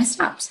and then I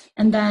stopped.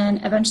 And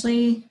then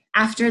eventually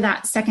after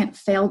that second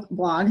failed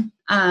blog,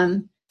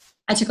 I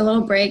took a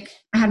little break.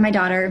 I had my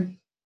daughter,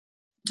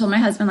 told my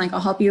husband, like, I'll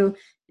help you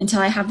until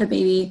I have the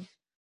baby.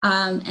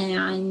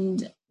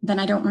 And then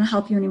I don't want to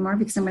help you anymore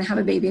because I'm going to have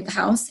a baby at the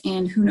house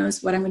and who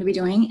knows what I'm going to be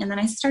doing. And then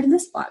I started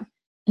this blog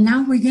and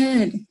now we're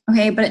good.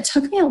 Okay. But it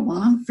took me a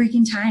long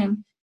freaking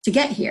time to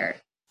get here.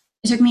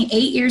 It took me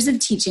 8 years of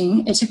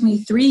teaching. It took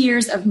me 3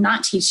 years of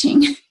not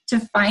teaching to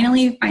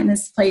finally find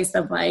this place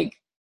of like,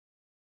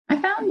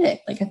 I found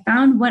it. Like I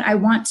found what I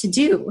want to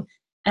do.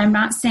 And I'm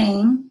not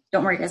saying,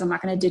 don't worry guys, I'm not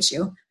going to ditch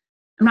you.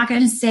 I'm not going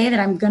to say that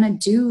I'm going to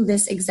do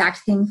this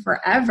exact thing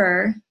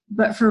forever,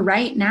 but for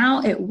right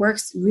now, it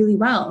works really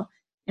well.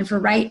 And for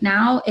right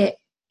now, it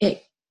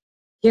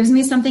gives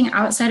me something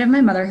outside of my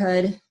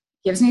motherhood,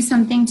 gives me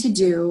something to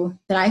do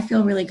that I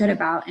feel really good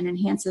about and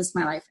enhances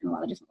my life in a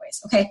lot of different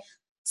ways. Okay.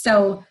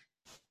 So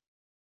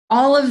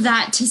all of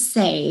that to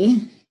say,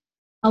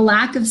 a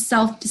lack of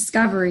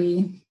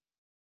self-discovery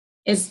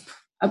is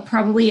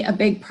probably a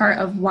big part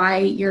of why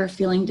you're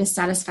feeling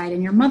dissatisfied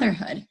in your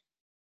motherhood.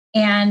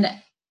 And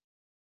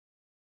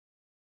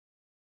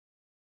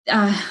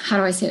how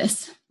do I say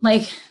this?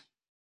 Like,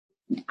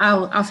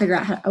 I'll figure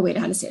out a way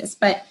to how to say this,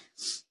 but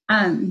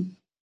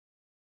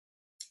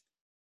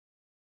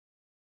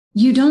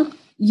you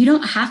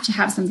don't have to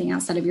have something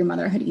outside of your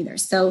motherhood either.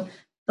 So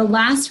the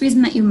last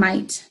reason that you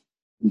might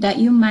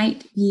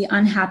be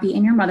unhappy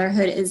in your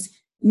motherhood is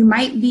you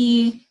might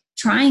be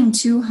trying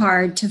too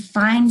hard to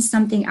find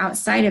something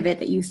outside of it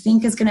that you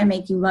think is going to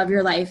make you love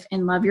your life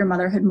and love your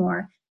motherhood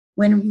more,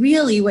 when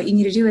really what you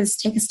need to do is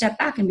take a step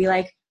back and be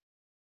like,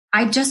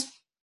 I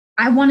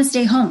want to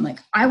stay home. Like,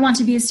 I want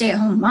to be a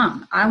stay-at-home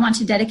mom. I want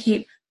to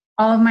dedicate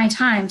all of my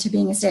time to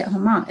being a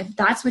stay-at-home mom. If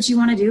that's what you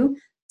want to do,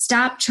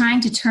 stop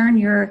trying to turn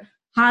your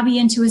hobby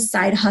into a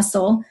side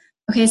hustle.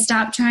 Okay,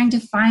 stop trying to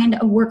find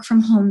a work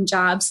from home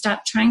job.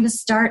 Stop trying to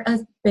start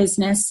a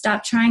business.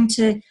 Stop trying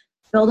to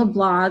build a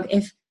blog.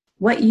 If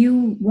what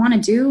you want to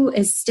do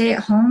is stay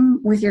at home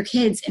with your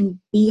kids and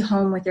be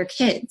home with your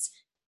kids.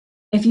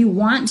 If you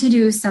want to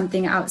do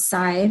something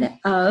outside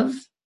of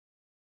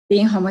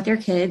being home with your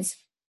kids,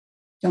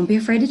 don't be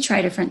afraid to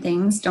try different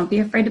things. Don't be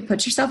afraid to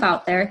put yourself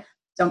out there.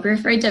 Don't be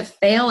afraid to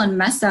fail and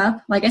mess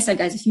up. Like I said,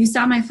 guys, if you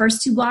saw my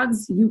first 2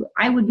 blogs,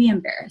 I would be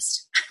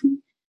embarrassed.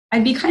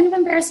 I'd be kind of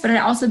embarrassed, but I'd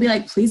also be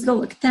like, please go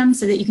look at them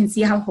so that you can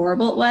see how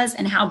horrible it was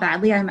and how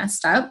badly I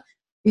messed up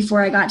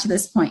before I got to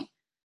this point.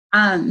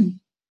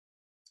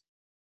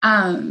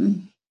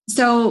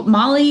 So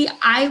Molly,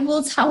 I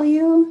will tell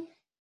you,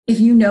 if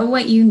you know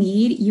what you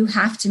need, you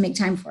have to make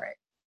time for it.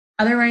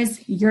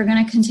 Otherwise, you're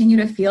going to continue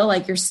to feel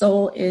like your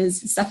soul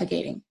is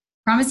suffocating.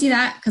 Promise you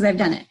that, because I've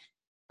done it.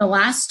 The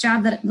last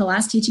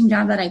teaching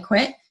job that I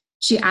quit,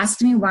 she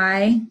asked me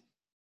why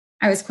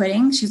I was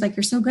quitting. She was like,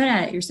 you're so good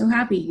at it. You're so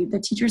happy. The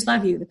teachers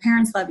love you. The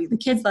parents love you. The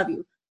kids love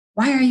you.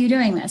 Why are you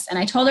doing this? And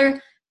I told her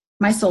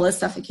my soul is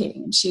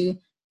suffocating. And she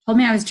told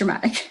me I was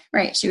dramatic,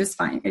 right? She was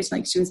fine. It was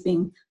like she was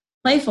being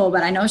playful,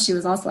 but I know she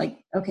was also like,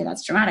 okay,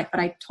 that's dramatic. But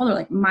I told her,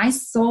 like, my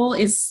soul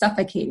is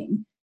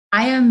suffocating.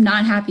 I am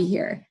not happy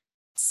here.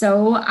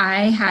 So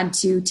I had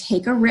to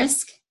take a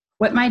risk,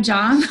 quit my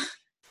job,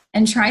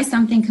 and try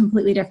something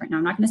completely different. Now,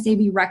 I'm not going to say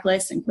be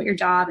reckless and quit your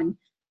job and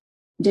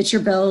ditch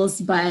your bills,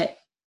 but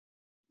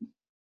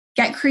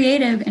get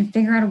creative and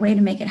figure out a way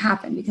to make it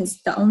happen, because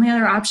the only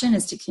other option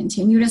is to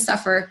continue to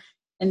suffer.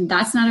 And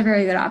that's not a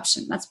very good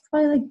option. That's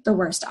probably like the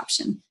worst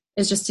option,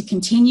 is just to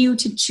continue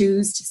to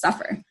choose to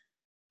suffer.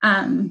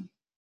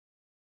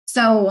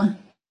 So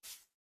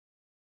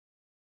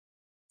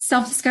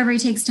self-discovery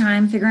takes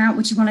time. Figuring out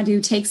what you want to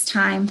do takes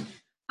time.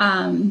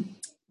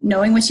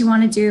 Knowing what you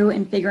want to do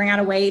and figuring out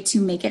a way to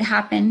make it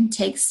happen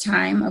takes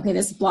time. Okay,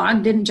 this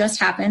blog didn't just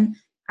happen.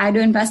 I had to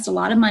invest a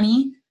lot of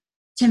money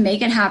to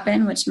make it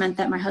happen, which meant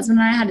that my husband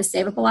and I had to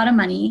save up a lot of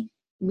money.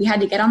 We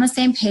had to get on the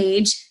same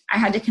page. I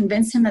had to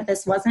convince him that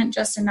this wasn't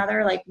just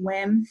another like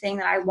whim thing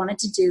that I wanted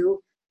to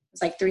do. It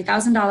was like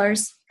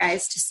 $3,000,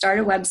 guys, to start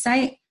a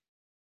website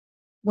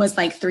was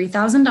like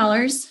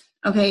 $3,000.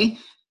 Okay,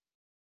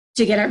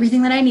 to get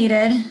everything that I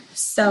needed.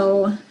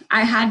 So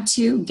I had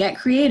to get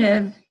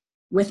creative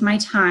with my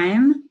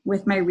time,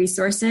 with my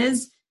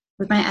resources,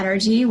 with my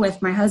energy,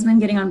 with my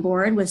husband getting on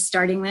board with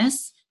starting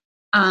this,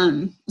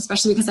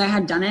 especially because I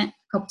had done it a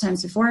couple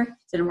times before. It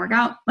didn't work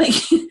out. Like,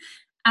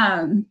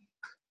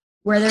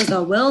 where there's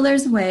a will,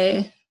 there's a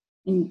way.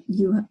 And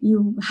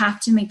you have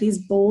to make these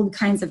bold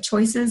kinds of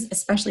choices,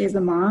 especially as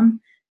a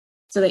mom,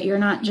 so that you're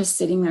not just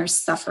sitting there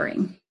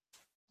suffering.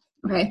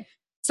 Okay?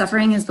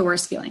 Suffering is the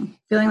worst feeling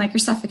like you're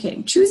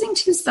suffocating. Choosing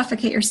to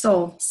suffocate your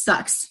soul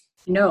sucks.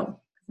 No,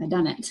 I've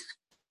done it.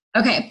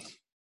 Okay.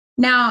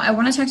 Now I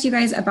want to talk to you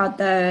guys about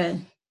the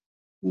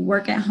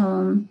work at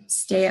home,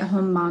 stay at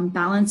home mom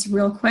balance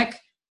real quick.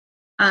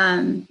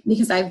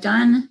 Because I've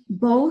done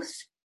both.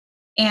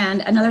 And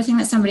another thing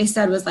that somebody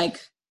said was like,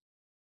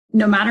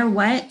 no matter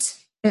what,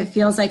 it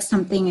feels like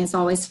something is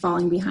always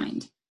falling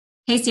behind.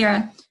 Hey,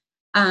 Sierra.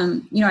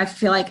 I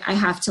feel like I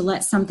have to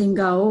let something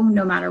go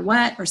no matter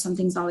what, or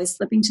something's always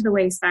slipping to the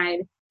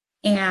wayside.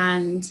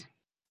 And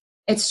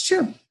it's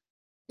true.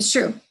 It's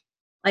true.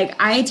 Like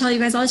I tell you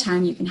guys all the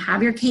time, you can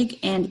have your cake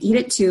and eat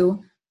it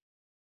too.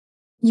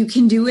 You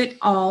can do it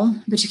all,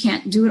 but you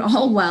can't do it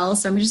all well.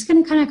 So I'm just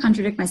going to kind of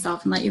contradict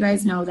myself and let you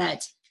guys know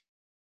that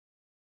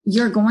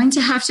you're going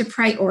to have to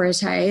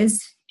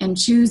prioritize and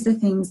choose the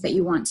things that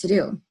you want to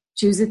do.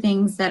 Choose the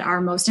things that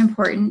are most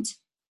important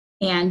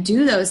and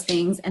do those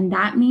things. And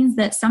that means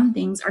that some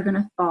things are going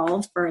to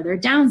fall further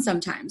down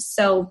sometimes.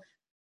 So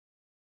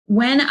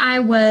when I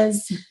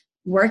was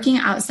working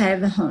outside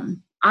of the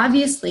home,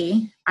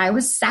 obviously I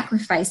was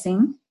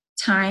sacrificing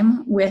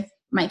time with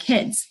my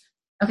kids.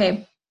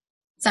 Okay.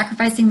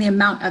 Sacrificing the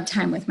amount of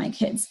time with my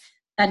kids.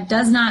 That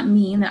does not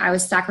mean that I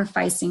was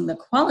sacrificing the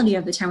quality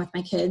of the time with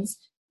my kids,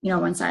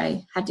 once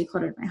I had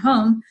decluttered my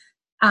home.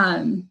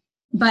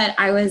 But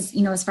I was,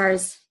 as far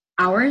as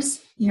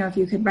hours, if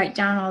you could write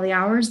down all the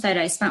hours that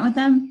I spent with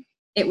them,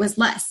 it was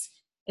less.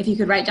 If you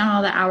could write down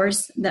all the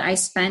hours that I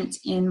spent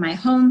in my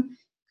home,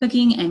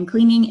 cooking and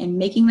cleaning and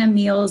making them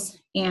meals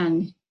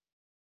and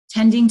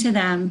tending to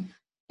them,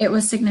 it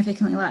was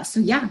significantly less.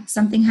 So yeah,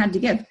 something had to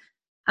give.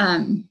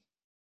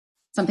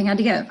 Something had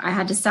to give. I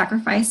had to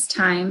sacrifice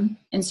time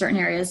in certain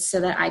areas so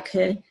that I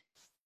could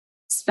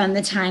spend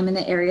the time in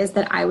the areas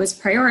that I was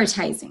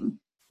prioritizing.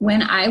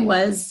 When I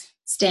was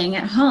staying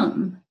at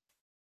home,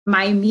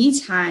 my me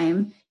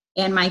time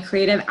and my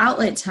creative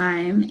outlet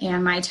time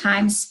and my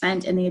time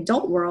spent in the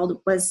adult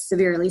world was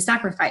severely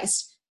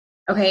sacrificed.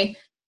 Okay.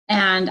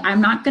 And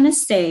I'm not going to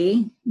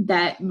say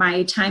that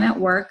my time at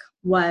work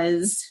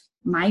was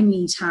my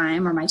me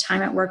time or my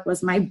time at work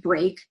was my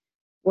break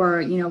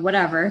or,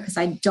 whatever, because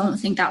I don't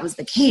think that was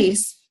the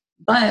case.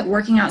 But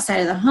working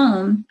outside of the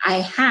home, I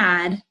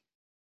had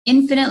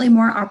infinitely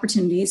more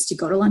opportunities to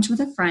go to lunch with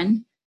a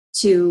friend,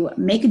 to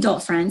make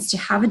adult friends, to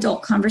have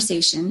adult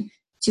conversation,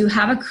 to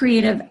have a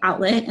creative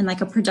outlet and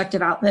like a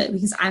productive outlet,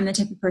 because I'm the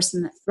type of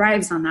person that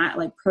thrives on that,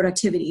 like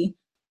productivity.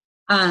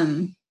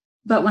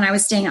 But when I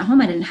was staying at home,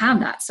 I didn't have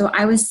that. So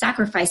I was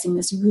sacrificing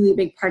this really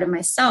big part of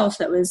myself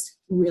that was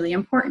really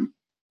important.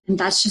 And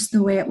that's just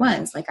the way it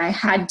was. Like I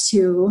had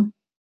to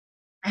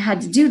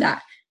do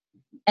that.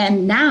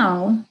 And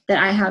now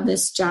that I have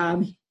this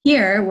job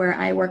here where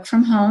I work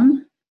from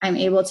home, I'm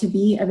able to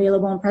be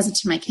available and present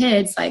to my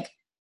kids. Like,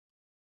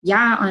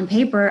 yeah, on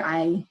paper,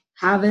 I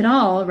have it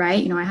all,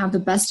 right? I have the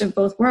best of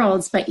both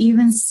worlds, but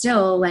even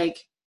still, like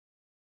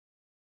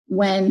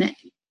when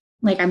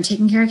I'm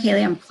taking care of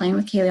Kaylee, I'm playing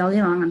with Kaylee all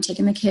day long. I'm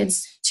taking the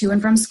kids to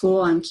and from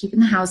school. I'm keeping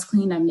the house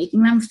clean. I'm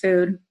making them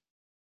food.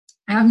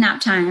 I have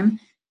nap time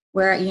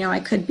where, I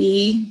could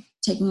be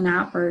taking a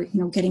nap or,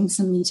 getting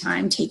some me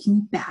time, taking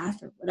a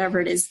bath or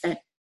whatever it is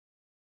that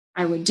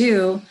I would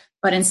do.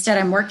 But instead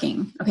I'm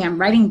working. Okay. I'm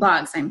writing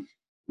blogs. I'm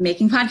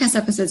making podcast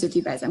episodes with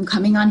you guys. I'm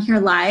coming on here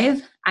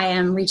live. I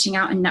am reaching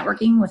out and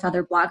networking with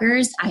other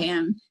bloggers. I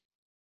am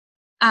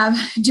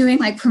doing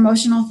like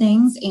promotional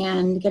things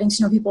and getting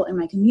to know people in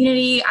my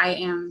community. I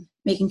am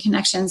making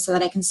connections so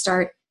that I can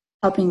start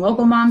helping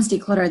local moms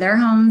declutter their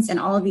homes and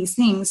all of these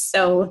things.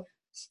 So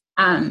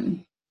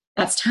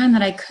that's time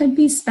that I could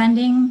be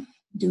spending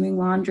doing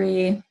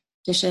laundry,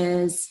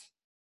 dishes,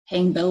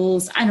 paying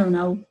bills, I don't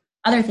know,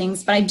 other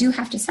things, but I do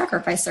have to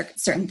sacrifice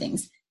certain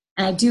things.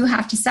 And I do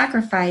have to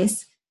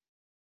sacrifice,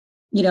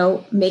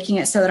 making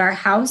it so that our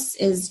house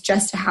is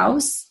just a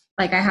house.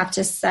 Like I have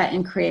to set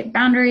and create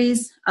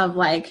boundaries of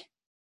like,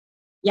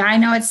 yeah, I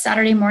know it's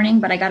Saturday morning,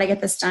 but I got to get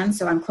this done.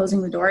 So I'm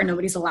closing the door and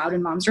nobody's allowed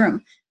in mom's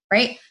room,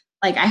 right?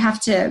 Like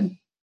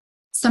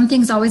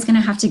something's always going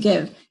to have to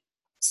give.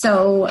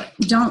 So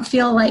don't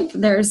feel like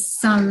there's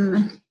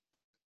some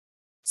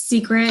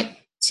secret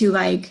to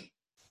like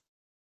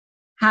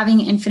having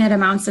infinite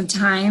amounts of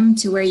time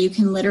to where you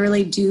can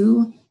literally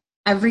do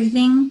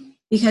everything,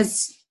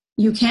 because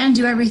you can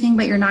do everything,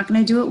 but you're not going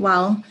to do it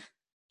well.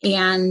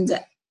 And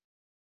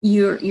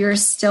you're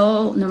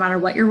still, no matter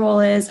what your role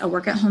is, a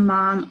work at home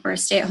mom or a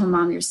stay at home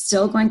mom, you're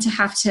still going to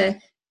have to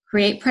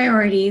create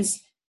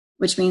priorities,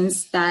 which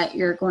means that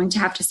you're going to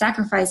have to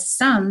sacrifice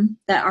some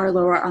that are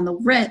lower on the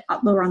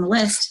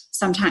list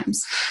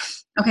sometimes.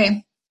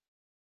 Okay.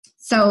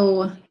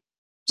 So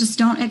just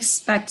don't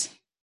expect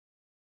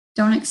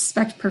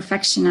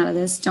perfection out of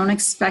this. Don't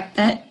expect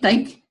that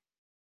like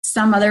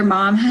some other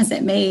mom has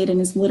it made and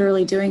is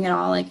literally doing it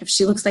all. Like if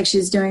she looks like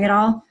she's doing it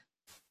all,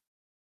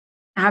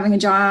 having a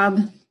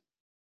job,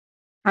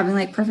 having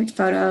like perfect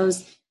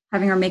photos,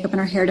 having her makeup and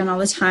her hair done all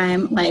the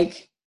time,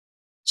 like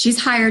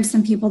she's hired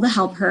some people to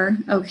help her.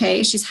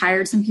 Okay. She's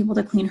hired some people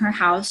to clean her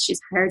house.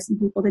 She's hired some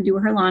people to do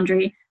her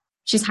laundry.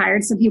 She's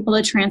hired some people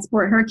to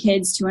transport her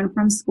kids to and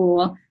from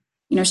school.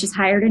 She's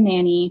hired a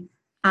nanny.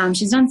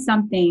 She's done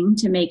something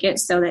to make it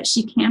so that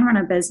she can run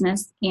a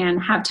business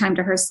and have time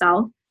to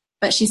herself,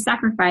 but she's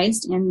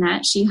sacrificed in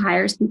that she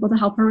hires people to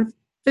help her with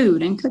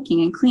food and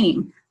cooking and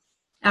cleaning.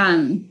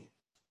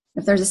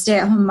 If there's a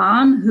stay-at-home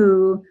mom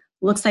who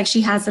looks like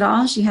she has it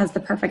all, she has the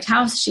perfect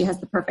house, she has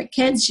the perfect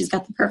kids, she's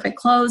got the perfect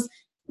clothes,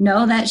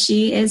 know that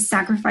she is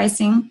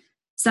sacrificing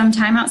some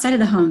time outside of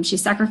the home.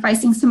 She's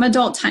sacrificing some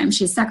adult time.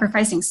 She's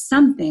sacrificing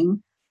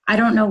something. I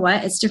don't know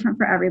what, it's different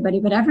for everybody,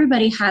 but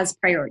everybody has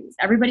priorities.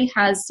 Everybody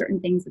has certain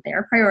things that they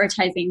are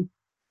prioritizing.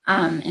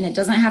 And it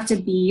doesn't have to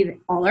be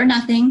all or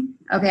nothing.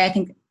 Okay. I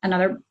think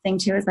another thing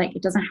too is like,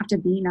 it doesn't have to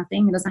be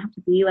nothing. It doesn't have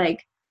to be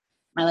like,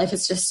 my life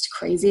is just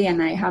crazy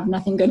and I have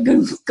nothing good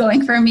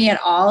going for me at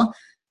all.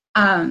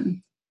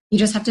 You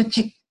just have to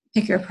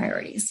pick your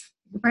priorities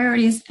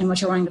and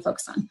what you're wanting to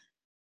focus on.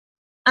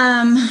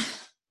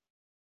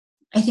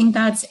 I think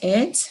that's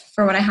it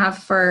for what I have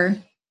for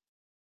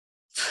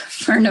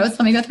notes.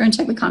 Let me go through and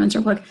check the comments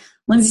real quick.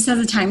 Lindsay says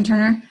a time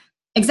turner.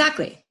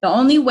 Exactly. The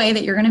only way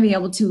that you're going to be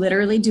able to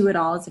literally do it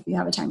all is if you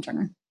have a time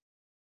turner.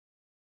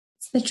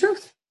 It's the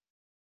truth.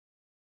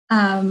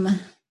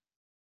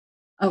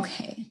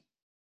 Okay.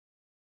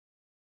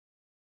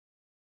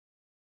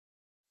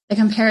 The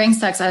comparing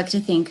sucks. I like to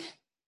think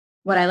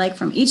what I like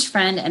from each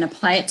friend and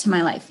apply it to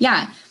my life.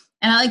 Yeah.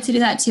 And I like to do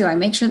that too. I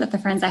make sure that the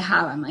friends I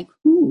have, I'm like,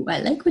 ooh,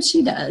 I like what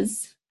she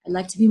does. I'd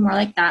like to be more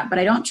like that, but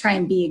I don't try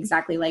and be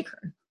exactly like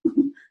her.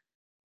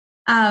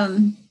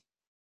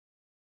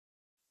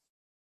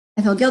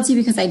 I feel guilty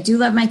because I do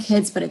love my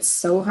kids, but it's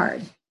so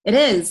hard. It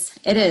is.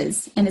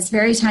 And it's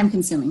very time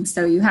consuming.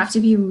 So you have to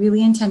be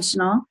really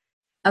intentional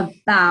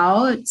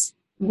about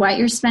what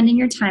you're spending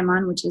your time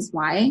on, which is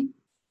why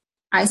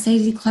I say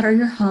declutter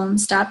your home.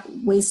 Stop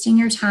wasting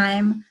your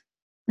time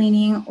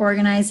cleaning,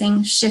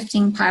 organizing,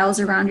 shifting piles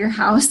around your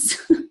house.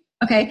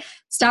 Okay.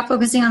 Stop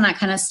focusing on that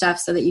kind of stuff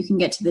so that you can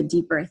get to the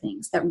deeper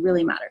things that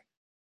really matter.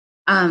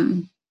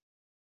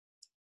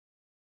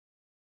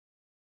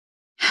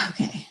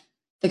 Okay.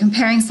 The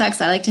comparing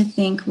sucks. I like to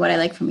think what I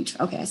like from each.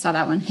 Okay. I saw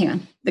that one. Hang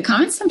on. The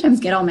comments sometimes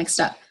get all mixed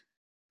up.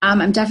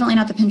 I'm definitely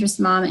not the Pinterest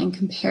mom and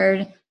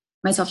compared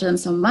myself to them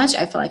so much.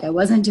 I felt like I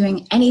wasn't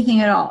doing anything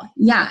at all.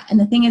 Yeah. And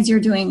the thing is, you're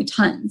doing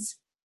tons.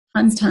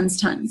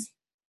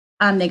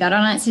 They got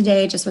on it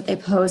today, just what they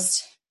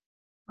post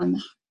on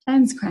the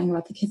Times, crying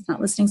about the kids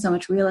not listening, so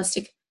much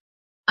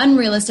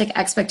unrealistic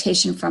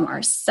expectation from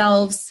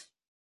ourselves.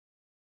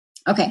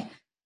 Okay.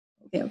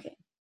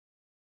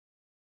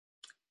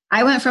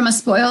 I went from a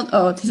spoiled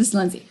only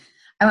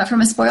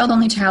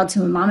child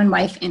to a mom and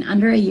wife in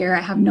under a year.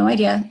 I have no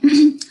idea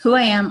who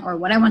I am or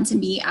what I want to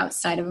be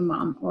outside of a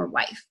mom or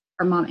wife,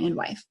 or mom and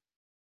wife.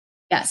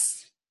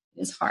 Yes,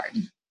 it is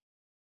hard.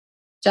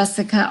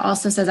 Jessica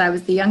also says, I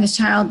was the youngest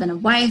child, then a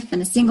wife,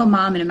 then a single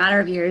mom in a matter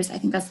of years. I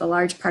think that's the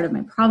large part of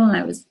my problem.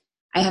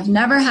 I have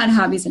never had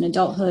hobbies in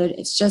adulthood.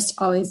 It's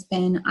just always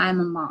been, I'm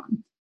a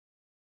mom.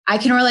 I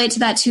can relate to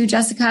that too,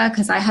 Jessica,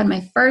 because I had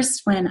my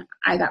first when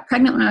I got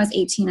pregnant when I was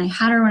 18. I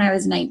had her when I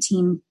was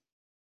 19.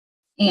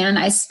 And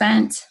I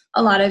spent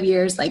a lot of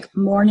years like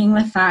mourning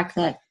the fact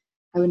that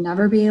I would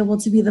never be able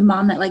to be the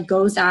mom that like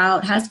goes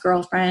out, has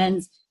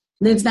girlfriends,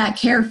 lives that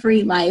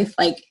carefree life.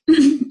 Like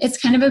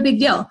it's kind of a big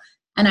deal.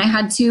 And I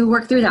had to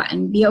work through that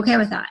and be okay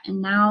with that.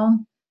 And now,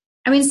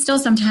 still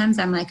sometimes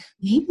I'm like,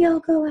 maybe I'll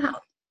go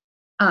out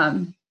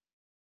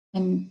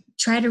and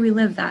try to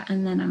relive that.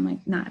 And then I'm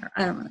like, nah,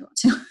 I don't really want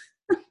to.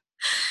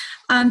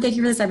 Thank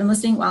you for this. I've been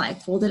listening while I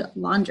folded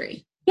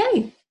laundry.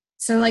 Yay.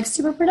 So like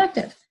super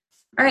productive.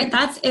 All right.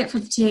 That's it for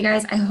today,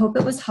 guys. I hope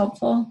it was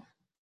helpful.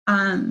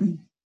 I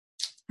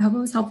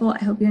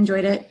hope you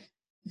enjoyed it.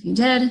 If you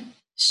did,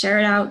 share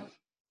it out.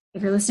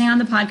 If you're listening on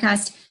the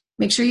podcast,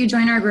 make sure you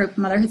join our group,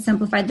 Motherhood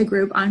Simplified, the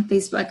group on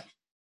Facebook,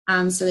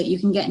 so that you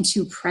can get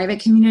into a private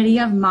community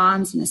of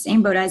moms in the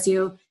same boat as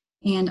you.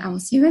 And I will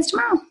see you guys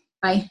tomorrow.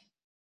 Bye.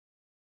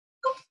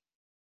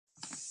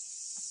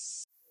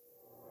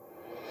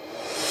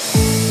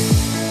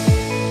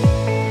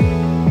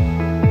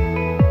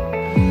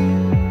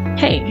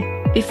 Hey,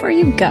 before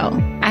you go,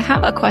 I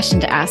have a question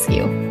to ask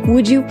you.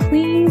 Would you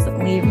please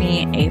leave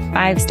me a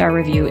 5-star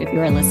review if you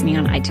are listening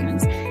on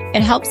iTunes?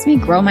 It helps me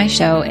grow my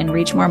show and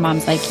reach more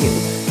moms like you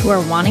who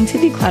are wanting to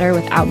declutter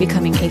without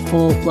becoming a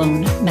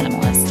full-blown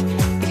minimalist.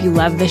 If you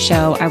love the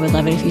show, I would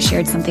love it if you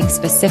shared something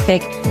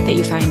specific that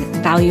you find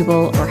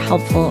valuable or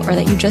helpful or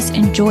that you just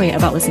enjoy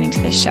about listening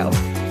to this show.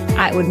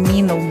 It would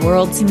mean the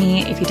world to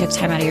me if you took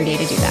time out of your day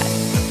to do that.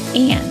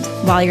 And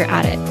while you're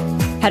at it,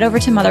 head over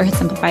to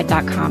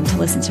motherhoodsimplified.com to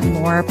listen to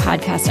more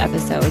podcast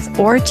episodes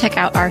or check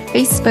out our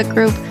Facebook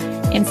group,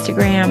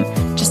 Instagram,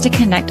 just to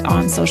connect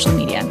on social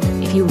media.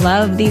 If you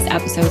love these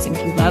episodes and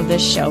if you love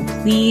this show,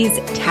 please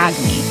tag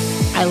me.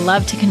 I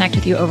love to connect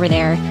with you over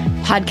there.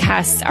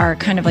 Podcasts are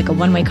kind of like a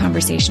one-way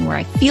conversation where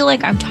I feel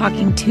like I'm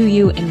talking to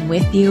you and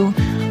with you.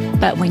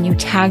 But when you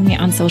tag me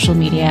on social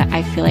media,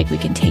 I feel like we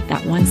can take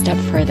that one step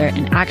further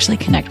and actually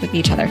connect with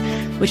each other,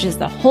 which is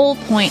the whole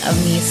point of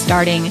me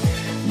starting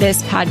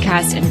this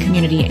podcast and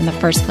community in the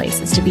first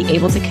place, is to be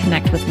able to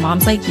connect with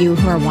moms like you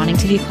who are wanting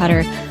to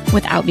declutter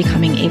without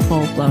becoming a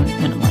full-blown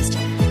minimalist.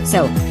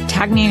 So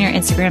tag me in your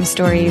Instagram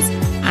stories.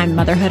 I'm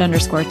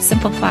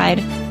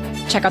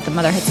motherhood_simplified. Check out the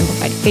Motherhood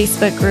Simplified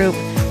Facebook group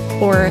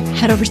or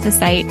head over to the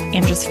site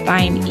and just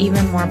find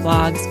even more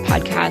blogs,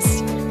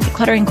 podcasts,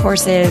 decluttering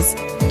courses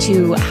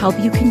to help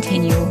you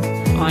continue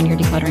on your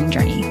decluttering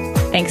journey.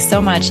 Thanks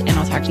so much, and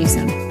I'll talk to you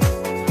soon.